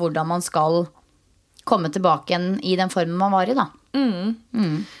på hvordan man skal komme tilbake igjen i den formen man var i da.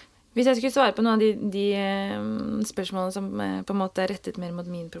 Hvis jeg skulle svare på noen av de spørsmålene som på en måte rettet mer mot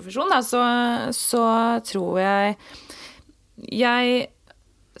min profesjon, da, så tror jeg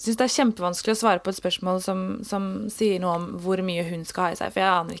synes det kjempevanskelig å svare på et spørsmål som sier noe om hvor mye hun skal ha i seg, for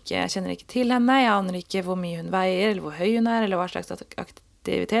jeg kjenner ikke til henne, jeg aner ikke hvor mye hun veier, eller hvor høy hun eller hva slags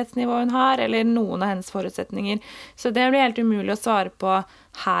aktivitetsnivå hun har, eller noen av hennes forutsetninger. Så det blir helt umulig å svare på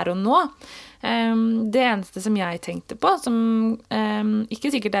her og nå. Det eneste som jeg tenkte på, som ikke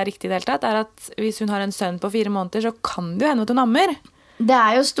sikkert riktig i det hele tatt, at hvis hun har en sønn på 4 måneder, så kan det jo hende at hun ammer. Det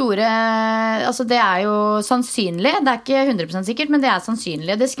jo store, altså det jo sannsynlig, det ikke 100% sikkert, men det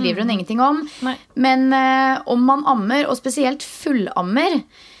sannsynlig, det skriver hun ingenting om. Nei. Men om man ammer, og spesielt fullammer,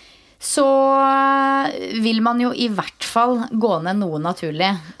 så vil man jo i hvert fall gå ned noe naturlig,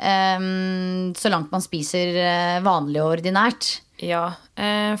 så langt man spiser vanlig og ordinært. Ja,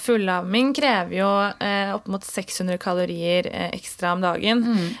 fullamming krever jo opp mot 600 kalorier ekstra om dagen,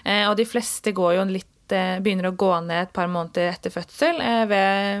 og de fleste går jo begynner å gå ned et par måneder etter fødsel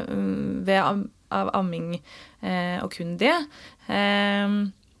av amming og kun det.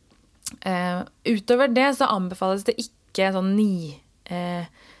 Utover det så anbefales det ikke sånn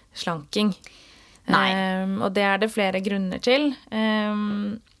slanking. Nei. Og det det flere grunner til.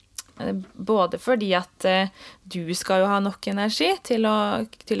 Både fordi at du skal jo ha nok energi til å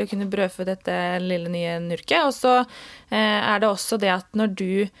kunne brødfø dette lille nye nurket, og så det også det at når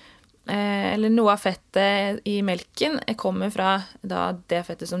du eller noe av fettet i melken kommer fra det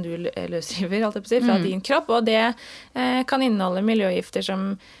fettet som du løsriver, fra din kropp, og det kan inneholde miljøgifter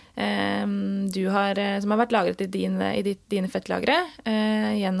som som har vært lagret i dine fettlagre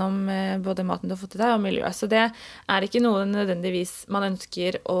gjennom både maten du har fått i deg og miljøet. Så det ikke noe nødvendigvis man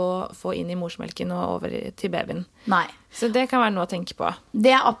ønsker å få inn i morsmelken og over til babyen. Nei. Så det kan være noe å tenke på.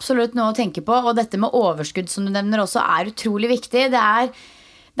 Det absolutt noe å tenke på, og dette med overskudd som du nevner også utrolig viktig.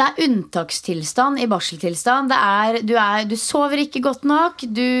 Det unntakstilstand i barseltilstand. Du sover ikke godt nok,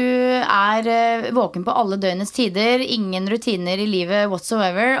 du våken på alle døgnets tider, ingen rutiner i livet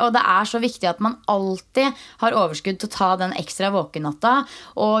whatsoever, og det så viktig at man alltid har overskudd til å ta den ekstra våkennatta,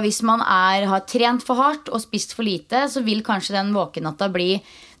 og hvis man har trent for hardt og spist for lite, så vil kanskje den våkennatta bli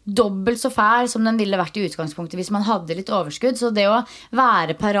dobbelt så fæl som den ville vært i utgangspunktet hvis man hadde litt overskudd. Så det å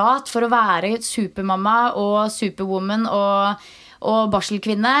være parat for å være supermamma og superwoman og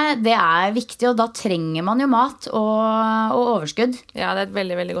barselkvinne, det viktig, og da trenger man jo mat og overskudd. Ja, det et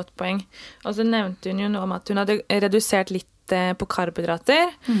veldig, veldig godt poeng. Og så nevnte hun jo noe om at hun hadde redusert litt på karbohydrater,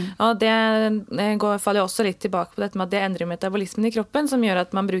 og det faller også litt tilbake på dette med at det endrer metabolismen i kroppen, som gjør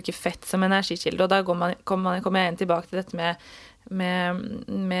at man bruker fett som energikilde, og da kommer jeg igjen tilbake til dette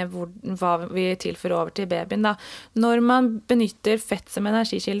med hva vi tilfører over til babyen da. Når man benytter fett som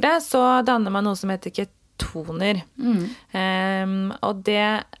energikilde, så danner man noe som heter kosttoner. Og det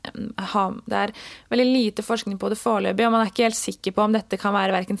er veldig lite forskning på det foreløpig, og man er ikke helt sikker på om dette kan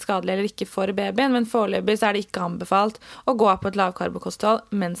være hverken skadelig eller ikke for babyen, men foreløpig så er det ikke anbefalt å gå på et lavkarbokosthold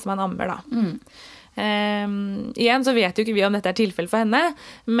mens man ammer da. Igjen så vet jo ikke vi om dette er tilfelle for henne,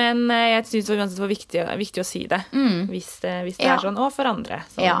 men jeg synes det var viktig å si det, hvis det er sånn, og for andre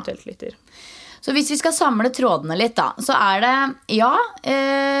som eventuelt lytter. Så hvis vi skal samle trådene litt da, så er det,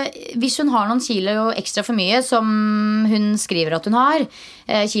 hvis hun har noen kilo ekstra for mye, som hun skriver at hun har,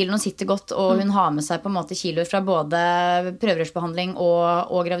 kiloene sitter godt, og hun har med seg på en måte kiloer fra både prøverørsbehandling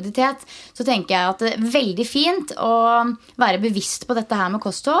og graviditet, så tenker jeg at det er veldig fint å være bevisst på dette her med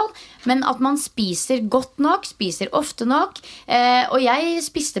kosthold, men at man spiser godt nok, spiser ofte nok, og jeg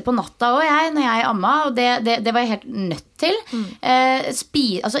spiste på natta også, når jeg amma, og det var jeg helt nødt til.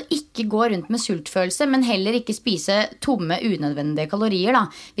 Altså ikke gå rundt med sultfølelse, men heller ikke spise tomme, unødvendige kalorier da,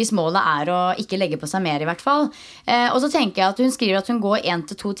 hvis målet er å ikke legge på seg mer i hvert fall. Og så tenker jeg at hun skriver at hun går 1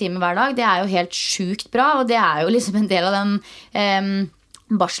 til 2 timer hver dag. Det er jo helt sjukt bra, og det er jo liksom en del av den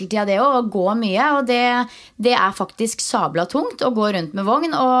barseltida det å gå mye, og det er faktisk sabla tungt å gå rundt med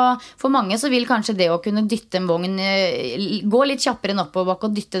vogn, og for mange så vil kanskje det å kunne dytte en vogn, gå litt kjappere enn oppoverbakke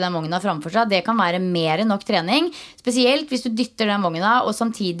og dytte den vogna framfor seg, det kan være mer enn nok trening, spesielt hvis du dytter den vogna og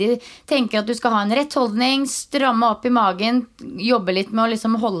samtidig tenker at du skal ha en rett holdning, stramme opp i magen, jobbe litt med å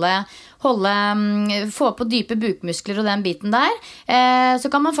liksom få på dype bukmuskler og den biten der, så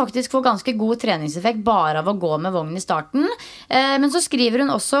kan man faktisk få ganske god treningseffekt bare av å gå med vogn i starten. Men så skriver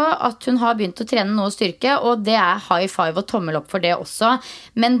hun også at hun har begynt å trene noe styrke, og det er high five og tommel opp for det også.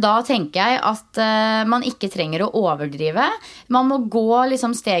 Men da tenker jeg at man ikke trenger å overdrive. Man må gå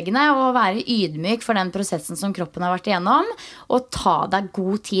liksom stegene og være ydmyk for den prosessen som kroppen har vært igjennom, og ta deg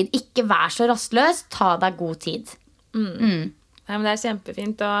god tid. Ikke vær så rastløs, ta deg god tid. Ja, men det er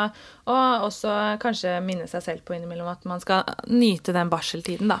kjempefint, og også kanskje minne seg selv på innimellom at man skal nyte den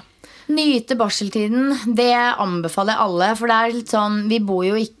barseltiden da. Nyte barseltiden, det anbefaler jeg alle, for det er litt sånn, vi bor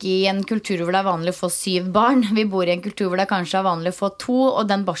jo ikke i en kultur hvor det er vanlig å få 7 barn, vi bor i en kultur hvor det kanskje er vanlig å få 2, og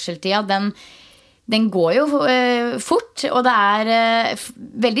den barseltida, den går jo fort, og det er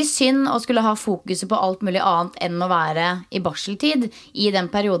veldig synd å skulle ha fokuset på alt mulig annet enn å være i barseltid i den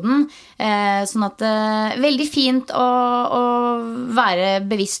perioden. Sånn at veldig fint å være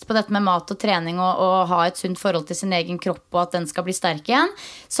bevisst på dette med mat og trening og ha et sunt forhold til sin egen kropp og at den skal bli sterk igjen,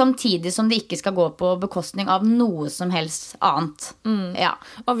 samtidig som det ikke skal gå på bekostning av noe som helst annet. Ja.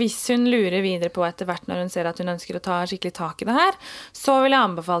 Og hvis hun lurer videre på etter hvert når hun ser at hun ønsker å ta skikkelig tak i det her, så vil jeg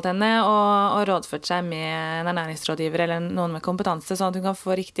anbefale henne å rådføre seg med en ernæringsrådgiver eller noen med kompetanse, sånn at hun kan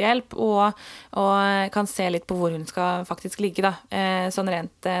få riktig hjelp og kan se litt på hvor hun skal faktisk ligge da, sånn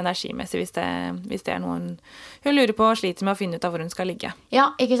rent energimessig hvis det er noen hun lurer på og sliter med å finne ut av hvor hun skal ligge. Ja,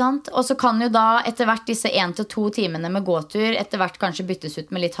 ikke sant? Og så kan jo da etter hvert disse 1 til 2 timene med gåtur etter hvert kanskje byttes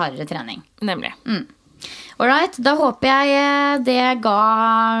ut med litt hardere trening. Nemlig. Alright, da håper jeg det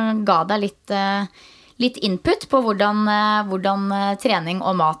ga deg litt input på hvordan trening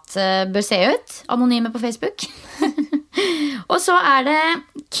og mat bør se ut. Anonyme på Facebook. Og så er det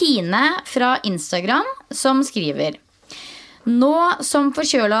Kine fra Instagram som skriver: Nå som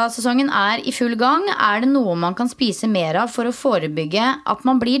forkjøla-sesongen er i full gang, er det noe man kan spise mer av for å forebygge at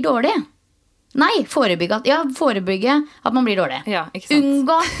man blir dårlig? Nei, forebygge at man blir dårlig. Ja, ikke sant?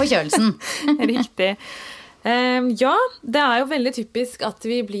 Unngå forkjølelsen. Riktig. Ja, det er jo veldig typisk at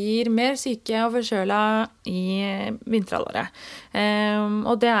vi blir mer syke og forkjøla i vinterhalvåret.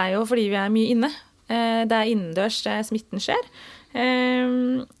 Og det er jo fordi vi er mye inne. Det er innendørs smitten skjer.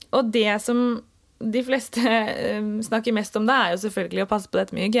 Og det som de fleste snakker mest om det er jo selvfølgelig å passe på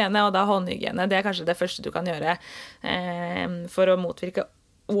dette med hygiene, og da håndhygiene. Det er kanskje det første du kan gjøre for å motvirke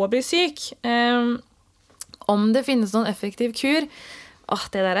å bli syk. Om det finnes noen effektiv kur,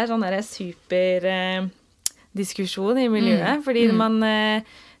 det der er sånn der super diskusjon i miljøet, fordi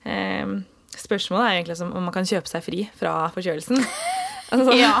spørsmålet er egentlig om man kan kjøpe seg fri fra forkjølelsen.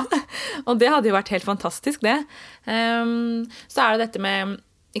 Altså, ja. Og det hadde jo vært helt fantastisk det. Så er det dette med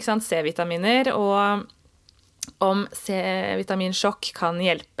C-vitaminer, og om C-vitaminsjokk kan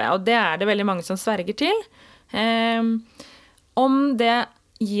hjelpe, og det er det veldig mange som sverger til. Om det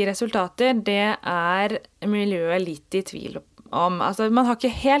gir resultater, det er miljøet litt i tvil om. Altså, man har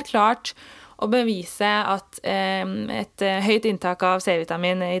ikke helt klart å bevise at et høyt inntak av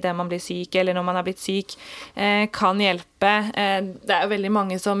C-vitamin i det man blir syk, eller når man har blitt syk, kan hjelpe. Det er jo veldig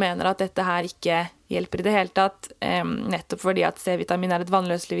mange som mener at dette her ikke hjelper i det hele tatt, nettopp fordi at C-vitamin er et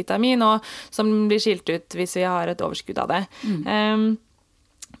vannløselig vitamin, og som blir skilt ut hvis vi har et overskudd av det.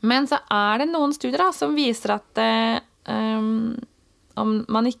 Men så er det noen studier da, som viser at om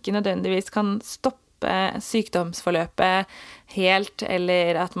man ikke nødvendigvis kan stoppe stoppe sykdomsforløpet helt,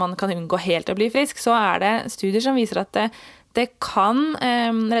 eller at man kan unngå helt å bli frisk, så det studier som viser at det kan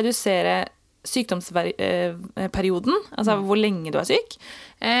redusere sykdomsperioden, altså hvor lenge du syk,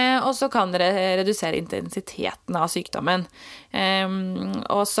 og så kan det redusere intensiteten av sykdommen.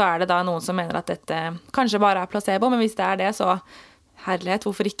 Og så det da noen som mener at dette kanskje bare placebo, men hvis det det, så herlighet,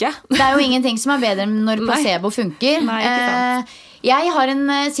 hvorfor ikke? Det jo ingenting som bedre enn når placebo funker. Nei, ikke sant. Jeg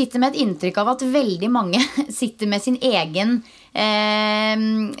sitter med et inntrykk av at veldig mange sitter med sin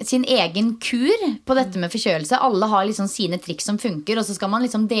egen kur på dette med forkjølelse. Alle har liksom sine triks som funker, og så skal man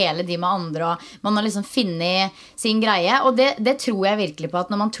liksom dele de med andre, og man har liksom funnet sin greie. Og det tror jeg virkelig på, at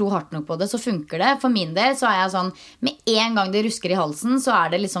når man tror hardt nok på det, så funker det. For min del så jeg sånn, med en gang det rusker i halsen, så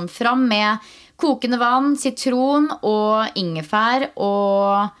det liksom fram med kokende vann, sitron og ingefær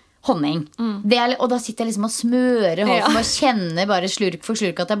og honning. Og da sitter jeg liksom og smører halsen, bare kjenner bare slurk for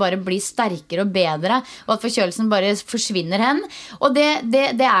slurk at jeg bare blir sterkere og bedre, og at forkjølelsen bare forsvinner hen. Og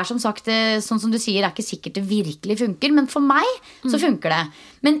det som sagt, sånn som du sier, ikke sikkert det virkelig funker, men for meg så funker det.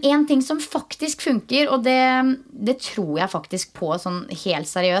 Men en ting som faktisk funker, og det tror jeg faktisk på sånn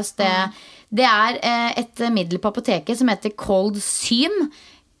helt seriøst, det et middel på apoteket som heter Cold Zym.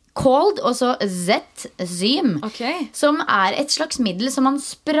 Cold, og så Z-Zym, som et slags middel som man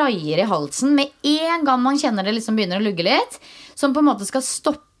sprayer i halsen med en gang man kjenner det liksom begynner å lugge litt, som på en måte skal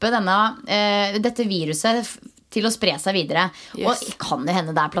stoppe dette viruset til å spre seg videre. Og kan det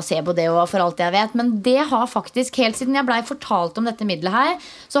hende det placebo det også, for alt jeg vet, men det har faktisk, helt siden jeg ble fortalt om dette middelet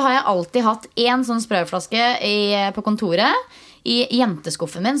her, så har jeg alltid hatt en sånn sprayflaske på kontoret, i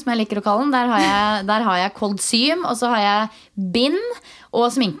jenteskuffen min, som jeg liker å kalle den. Der har jeg Cold Zym, og så har jeg bind og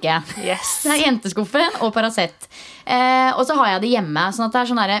sminke. Yes. Det jenteskuffen og Paracet. Og så har jeg det hjemme, sånn at det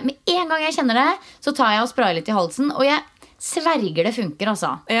sånn der, med en gang jeg kjenner det, så tar jeg og sprayer litt i halsen, og jeg sverger det funker, altså.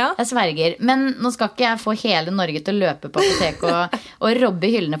 Ja. Jeg sverger. Men nå skal ikke jeg få hele Norge til å løpe på apotek og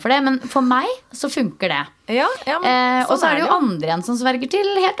robbe hyllene for det, men for meg så funker det. Ja, og så det jo andre igjen som sverger til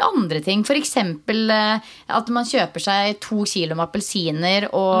helt andre ting. For eksempel at man kjøper seg 2 kilo med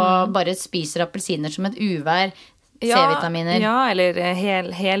appelsiner og bare spiser appelsiner som et uvær. C-vitaminer. Ja, eller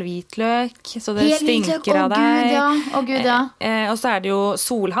hel hvitløk, så det stinker av deg. Gud, ja. Og så det jo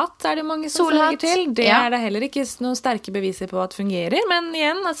solhatt, det mange som sverger til. Det det heller ikke noen sterke beviser på at fungerer, men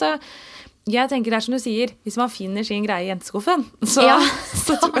igjen, altså, jeg tenker det som du sier, hvis man finner sin greie i jenteskuffen, så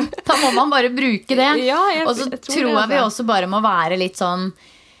da må man bare bruke det. Og så tror jeg vi også bare må være litt sånn,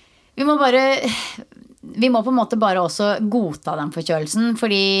 vi må på en måte bare også godta den forkjølelsen,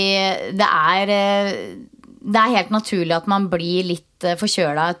 fordi det helt naturlig at man blir litt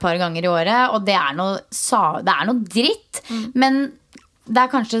forkjølet et par ganger i året, og det noe dritt, men vi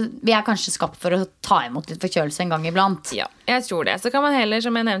kanskje skapt for å ta imot litt forkjølelse en gang iblant. Ja, jeg tror det. Så kan man heller,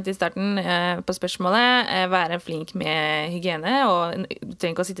 som jeg nevnte i starten på spørsmålet, være flink med hygiene, og du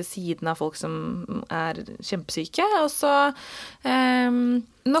trenger ikke å sitte siden av folk som kjempesyke, og så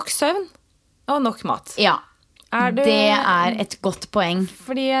nok søvn og nok mat. Ja. Det et godt poeng.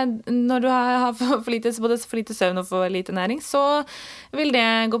 Fordi når du har for lite søvn og for lite næring, så vil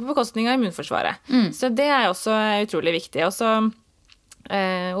det gå på bekostning av immunforsvaret. Så det også utrolig viktig. Og så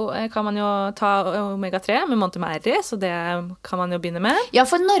kan man jo ta omega-3 med Montemerri, så det kan man jo begynne med. Ja,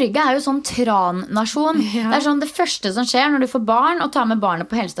 for Norge jo sånn tran-nasjon. Det sånn det første som skjer når du får barn og tar med barnet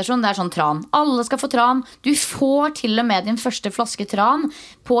på helsestasjon, det sånn tran. Alle skal få tran. Du får til og med din første flaske tran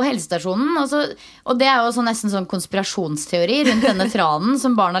på helsestasjonen. Og det jo sånn, nesten sånn konspirasjonsteori rundt denne tranen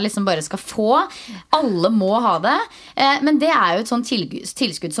som barna liksom bare skal få. Alle må ha det. Men det jo et sånn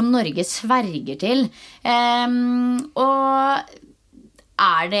tilskudd som Norge sverger til. Og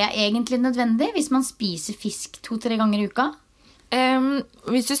det egentlig nødvendig hvis man spiser fisk 2-3 ganger i uka?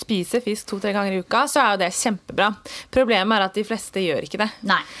 Hvis du spiser fisk 2-3 ganger i uka, så jo det kjempebra. Problemet at de fleste gjør ikke det.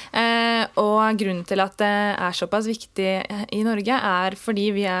 Nei. Og grunnen til at det såpass viktig i Norge fordi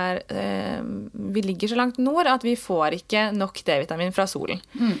vi ligger så langt nord at vi får ikke nok D-vitamin fra solen.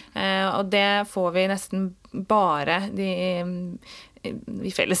 Og det får vi nesten bare i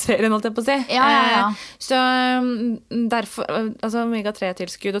fellesferien, holdt jeg på å si. Ja. Så derfor, altså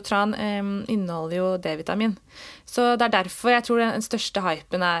omega-3-tilskudd og tran inneholder jo D-vitamin. Så det derfor jeg tror den største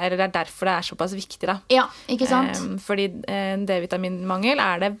hypen eller det derfor det såpass viktig da. Ja, ikke sant? Fordi D-vitaminmangel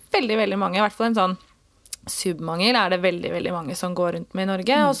det veldig, veldig mange, i hvert fall en sånn submangel det veldig, veldig mange som går rundt med i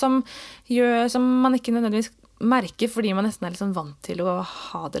Norge, og som man ikke nødvendigvis merker, fordi man nesten litt sånn vant til å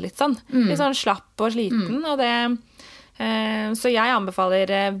ha det litt sånn. Litt sånn slapp og sliten, og det så jeg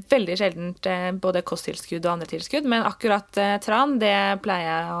anbefaler veldig sjeldent både kosttilskudd og andre tilskudd, men akkurat tran, det pleier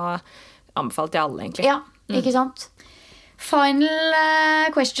jeg å anbefale til alle, egentlig. Ja, ikke sant? Final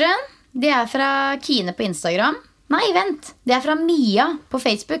question. Det fra Kine på Instagram. Nei, vent. Det fra Mia på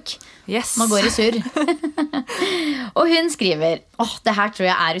Facebook. Yes. Nå går det surr. Og hun skriver, det her tror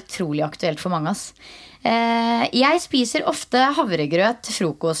jeg utrolig aktuelt for mange, ass. Jeg spiser ofte havregrøt til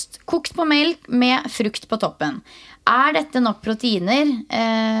frokost, kokt på melk med frukt på toppen. Dette nok proteiner,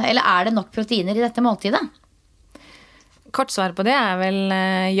 eller det nok proteiner i dette måltidet? Kort svar på det vel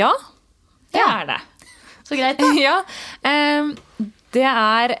ja. Det det. Så greit da. Ja,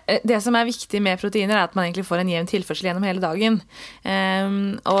 det som viktig med proteiner at man egentlig får en jevn tilførsel gjennom hele dagen.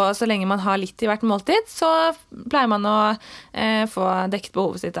 Og så lenge man har litt i hvert måltid, så pleier man å få dekket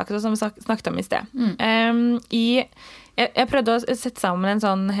behovet sitt, akkurat som vi snakket om i sted. Jeg prøvde å sette sammen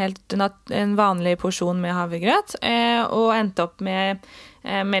en vanlig porsjon med havregrøt, og endte opp med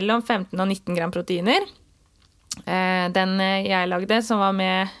mellom 15 og 19 gram proteiner. Den jeg lagde, som var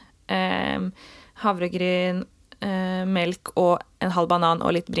med havregryn, melk og en halv banan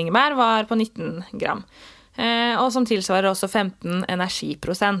og litt bringebær, var på 19 gram. Og som tilsvarer også 15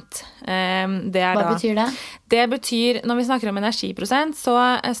 energiprosent. Hva betyr det? Det betyr, når vi snakker om energiprosent, så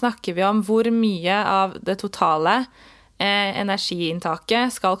snakker vi om hvor mye av det totale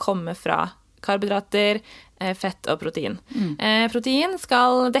energiinntaket skal komme fra karbohydrater, fett og protein. Protein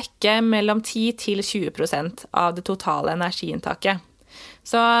skal dekke mellom 10 til 20% av det totale energiinntaket.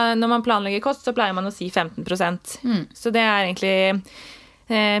 Så når man planlegger kost, så pleier man å si 15%. Så det egentlig,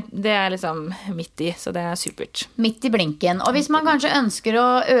 det liksom midt i, så det supert. Midt i blinken. Og hvis man kanskje ønsker å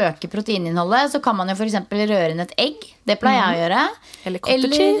øke proteininnholdet, så kan man jo for eksempel røre inn et egg. Det pleier jeg å gjøre.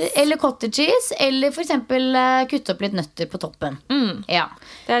 Eller cottage cheese. Eller for eksempel kutte opp litt nøtter på toppen. Ja.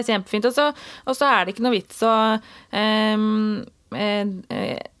 Det kjempefint. Og så det ikke noe vits å...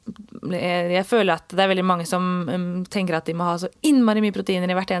 jeg føler at det veldig mange som tenker at de må ha så innmari mye proteiner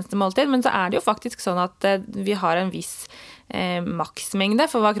i hvert eneste måltid, men så det jo faktisk sånn at vi har en viss maksmengde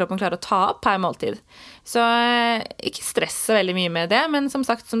for hva kroppen klarer å ta opp per måltid. Så ikke stresse veldig mye med det, men som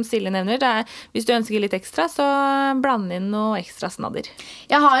sagt, som Silje nevner, hvis du ønsker litt ekstra, så bland inn noe ekstra snadder.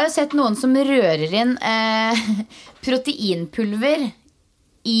 Jeg har jo sett noen som rører inn proteinpulver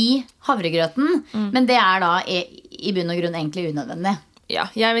i havregrøten, men det da i bunn og grunn egentlig unødvendig. Ja,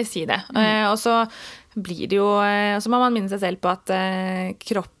 jeg vil si det. Og så blir det jo, så må man minne seg selv på at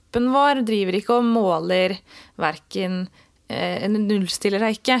kroppen vår driver ikke og måler hverken nullstiller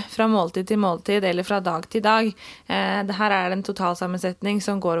seg ikke fra måltid til måltid eller fra dag til dag. Det her en totalsammensetning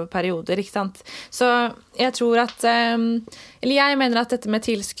som går over perioder, ikke sant? Så jeg tror at, eller jeg mener at dette med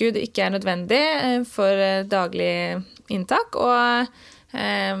tilskudd ikke nødvendig for daglig inntak, og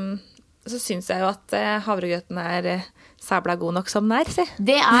så synes jeg jo at havregrøten sabla god nok som den si.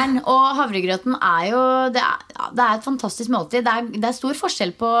 Det den, og havregrøten jo, det et fantastisk måltid. Det stor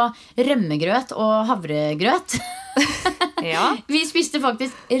forskjell på rømmegrøt og havregrøt. Ja. Vi spiste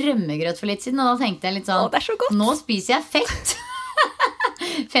faktisk rømmegrøt for litt siden, og da tenkte jeg litt sånn, det så godt. Nå spiser jeg fett.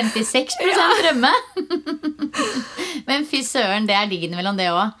 56% rømme. Men fy søren, det diggen mellom det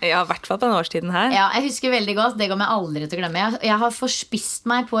også. Ja, i hvert fall på den årstiden her. Ja, jeg husker veldig godt, det kommer jeg aldri til å glemme. Jeg har forspist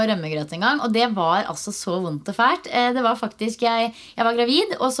meg på rømmegrøt en gang, og det var altså så vondt og fælt. Det var faktisk, jeg var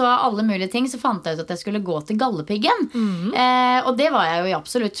gravid, og så av alle mulige ting så fant jeg ut at jeg skulle gå til Gallepiggen. Og det var jeg jo i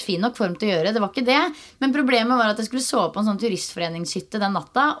absolutt fin nok form til å gjøre, det var ikke det. Men problemet var at jeg skulle sove på en sånn turistforeningshytte den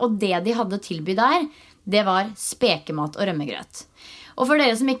natta, og det de hadde tilbydd der, det var spekemat og rømmegrøt. Og for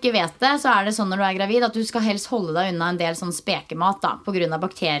dere som ikke vet det, så det sånn når du gravid at du skal helst holde deg unna en del sånn spekemat da, på grunn av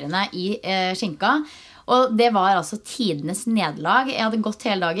bakteriene i skinka. Og det var altså tidenes nederlag. Jeg hadde gått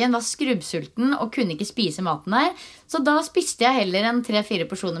hele dagen, var skrubbsulten og kunne ikke spise maten der. Så da spiste jeg heller en 3-4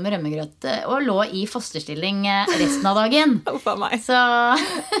 porsjoner med rømmegrøt og lå i fosterstilling resten av dagen. Uff a meg. Så...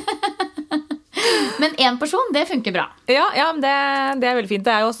 Men en porsjon, det funker bra. Ja, men det veldig fint.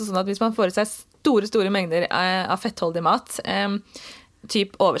 Det jo også sånn at hvis man får i seg store mengder av fettholdig mat,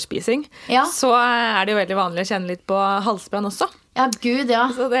 typ overspising, så det jo veldig vanlig å kjenne litt på halsbrann også. Ja, Gud, ja.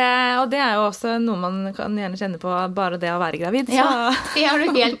 Så og det jo også noe man kan gjerne kjenne på bare det å være gravid. Så. Ja, det har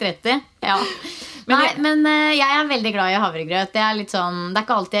du helt rett i. Ja. Men jeg veldig glad i havregrøt. Det litt sånn, det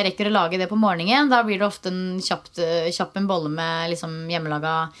ikke alltid jeg rekker å lage det på morgenen. Da blir det ofte en bolle med liksom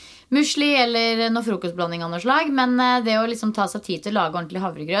hjemmelaga musli eller noe frokostblanding av noe slag. Men det å liksom ta seg tid til å lage ordentlig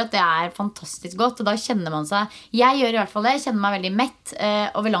havregrøt, det fantastisk godt. Og da kjenner man seg, jeg gjør i hvert fall det, jeg kjenner meg veldig mett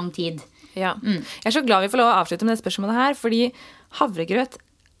over lang tid. Ja. Jeg så glad vi får lov å avslutte med det spørsmålet her, fordi havregrøt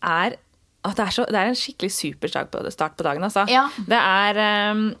det en skikkelig super start på dagen, altså. Ja.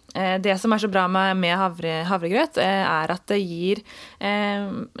 Det som så bra med havregrøt, at det gir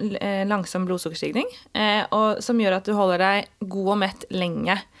langsom blodsukkerstigning, og som gjør at du holder deg god og mett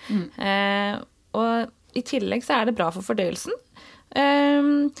lenge. Og i tillegg så det bra for fordøyelsen.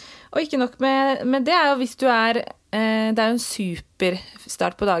 Og ikke nok med det jo hvis du det jo en super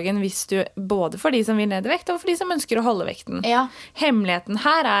start på dagen hvis du, både for de som vil ned i vekt og for de som ønsker å holde vekten. Ja. Hemmeligheten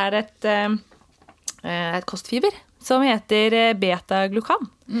her et kostfiber som heter beta-glukan.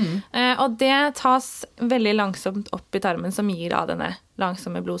 Og det tas veldig langsomt opp i tarmen som gir av denne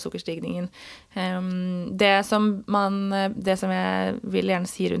langsomme blodsukkerstigningen. Det som jeg vil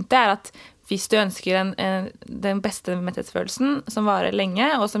gjerne si rundt det at hvis du ønsker den beste metthetsfølelsen som varer lenge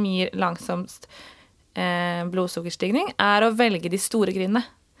og som gir langsomst blodsukkerstigning å velge de store grynene.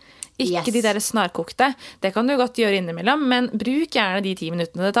 Ikke de der snarkokte. Det kan du godt gjøre innimellom, men bruk gjerne de 10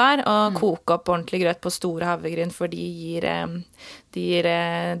 minuttene det tar og koke opp ordentlig grøt på store havregryn, for de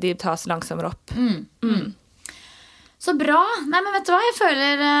tas langsommere opp. Så bra. Nei, men vet du hva? Jeg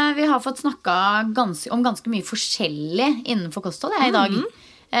føler vi har fått snakket om ganske mye forskjellig innenfor kosthold i dag.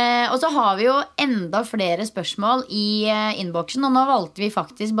 Og så har vi jo enda flere spørsmål i innboksen, og nå valgte vi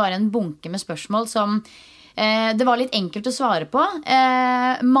faktisk bare en bunke med spørsmål som det var litt enkelt å svare på,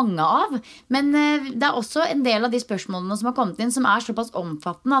 mange av, men det også en del av de spørsmålene som har kommet inn som såpass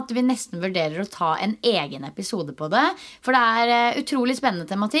omfattende at vi nesten vurderer å ta en egen episode på det, for det utrolig spennende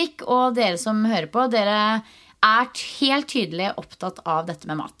tematikk, og dere som hører på, dere helt tydelig opptatt av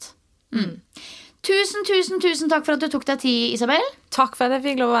dette med mat. Tusen takk for at du tok deg tid, Isabel. Takk for at jeg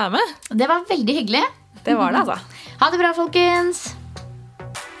fikk lov å være med. Det var veldig hyggelig. Det var det, altså. Ha det bra, folkens.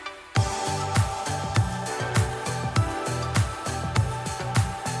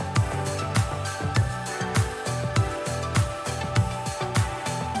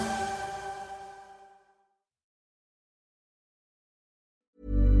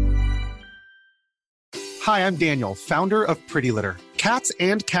 Hi, I'm Daniel, founder of Pretty Litter. Cats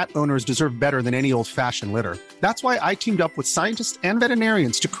and cat owners deserve better than any old-fashioned litter. That's why I teamed up with scientists and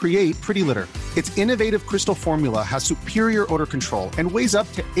veterinarians to create Pretty Litter. Its innovative crystal formula has superior odor control and weighs up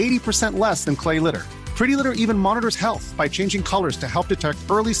to 80% less than clay litter. Pretty Litter even monitors health by changing colors to help detect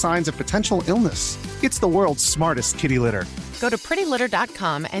early signs of potential illness. It's the world's smartest kitty litter. Go to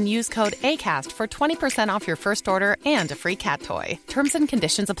prettylitter.com and use code ACAST for 20% off your first order and a free cat toy. Terms and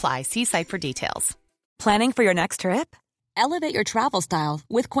conditions apply. See site for details. Planning for your next trip? Elevate your travel style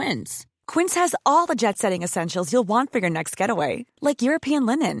with Quince. Quince has all the jet-setting essentials you'll want for your next getaway, like European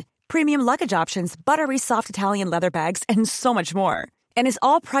linen, premium luggage options, buttery soft Italian leather bags, and so much more. And is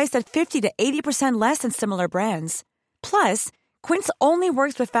all priced at 50 to 80% less than similar brands. Plus, Quince only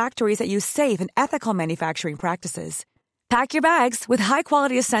works with factories that use safe and ethical manufacturing practices. Pack your bags with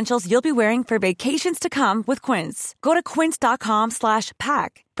high-quality essentials you'll be wearing for vacations to come with Quince. Go to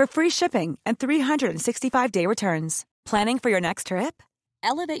quince.com/pack for free shipping and 365-day returns. Planning for your next trip?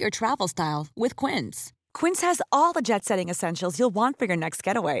 Elevate your travel style with Quince. Quince has all the jet-setting essentials you'll want for your next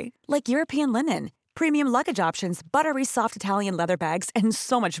getaway, like European linen, premium luggage options, buttery soft Italian leather bags, and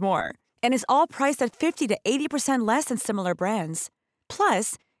so much more. And is all priced at 50 to 80% less than similar brands.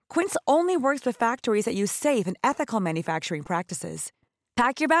 Plus, Quince only works with factories that use safe and ethical manufacturing practices.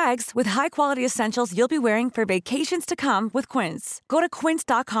 Pack your bags with high-quality essentials you'll be wearing for vacations to come with Quince. Go to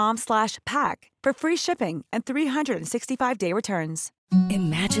quince.com/pack for free shipping and 365-day returns.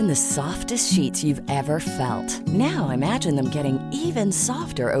 Imagine the softest sheets you've ever felt. Now imagine them getting even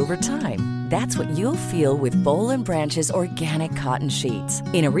softer over time. That's what you'll feel with Boll & Branch's organic cotton sheets.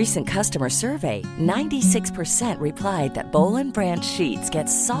 In a recent customer survey, 96% replied that Boll & Branch sheets get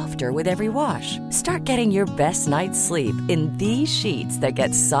softer with every wash. Start getting your best night's sleep in these sheets that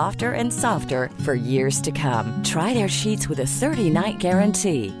get softer and softer for years to come. Try their sheets with a 30-night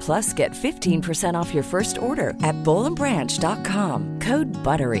guarantee. Plus, get 15% off your first order at bollandbranch.com. Code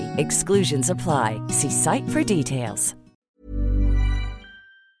BUTTERY. Exclusions apply. See site for details.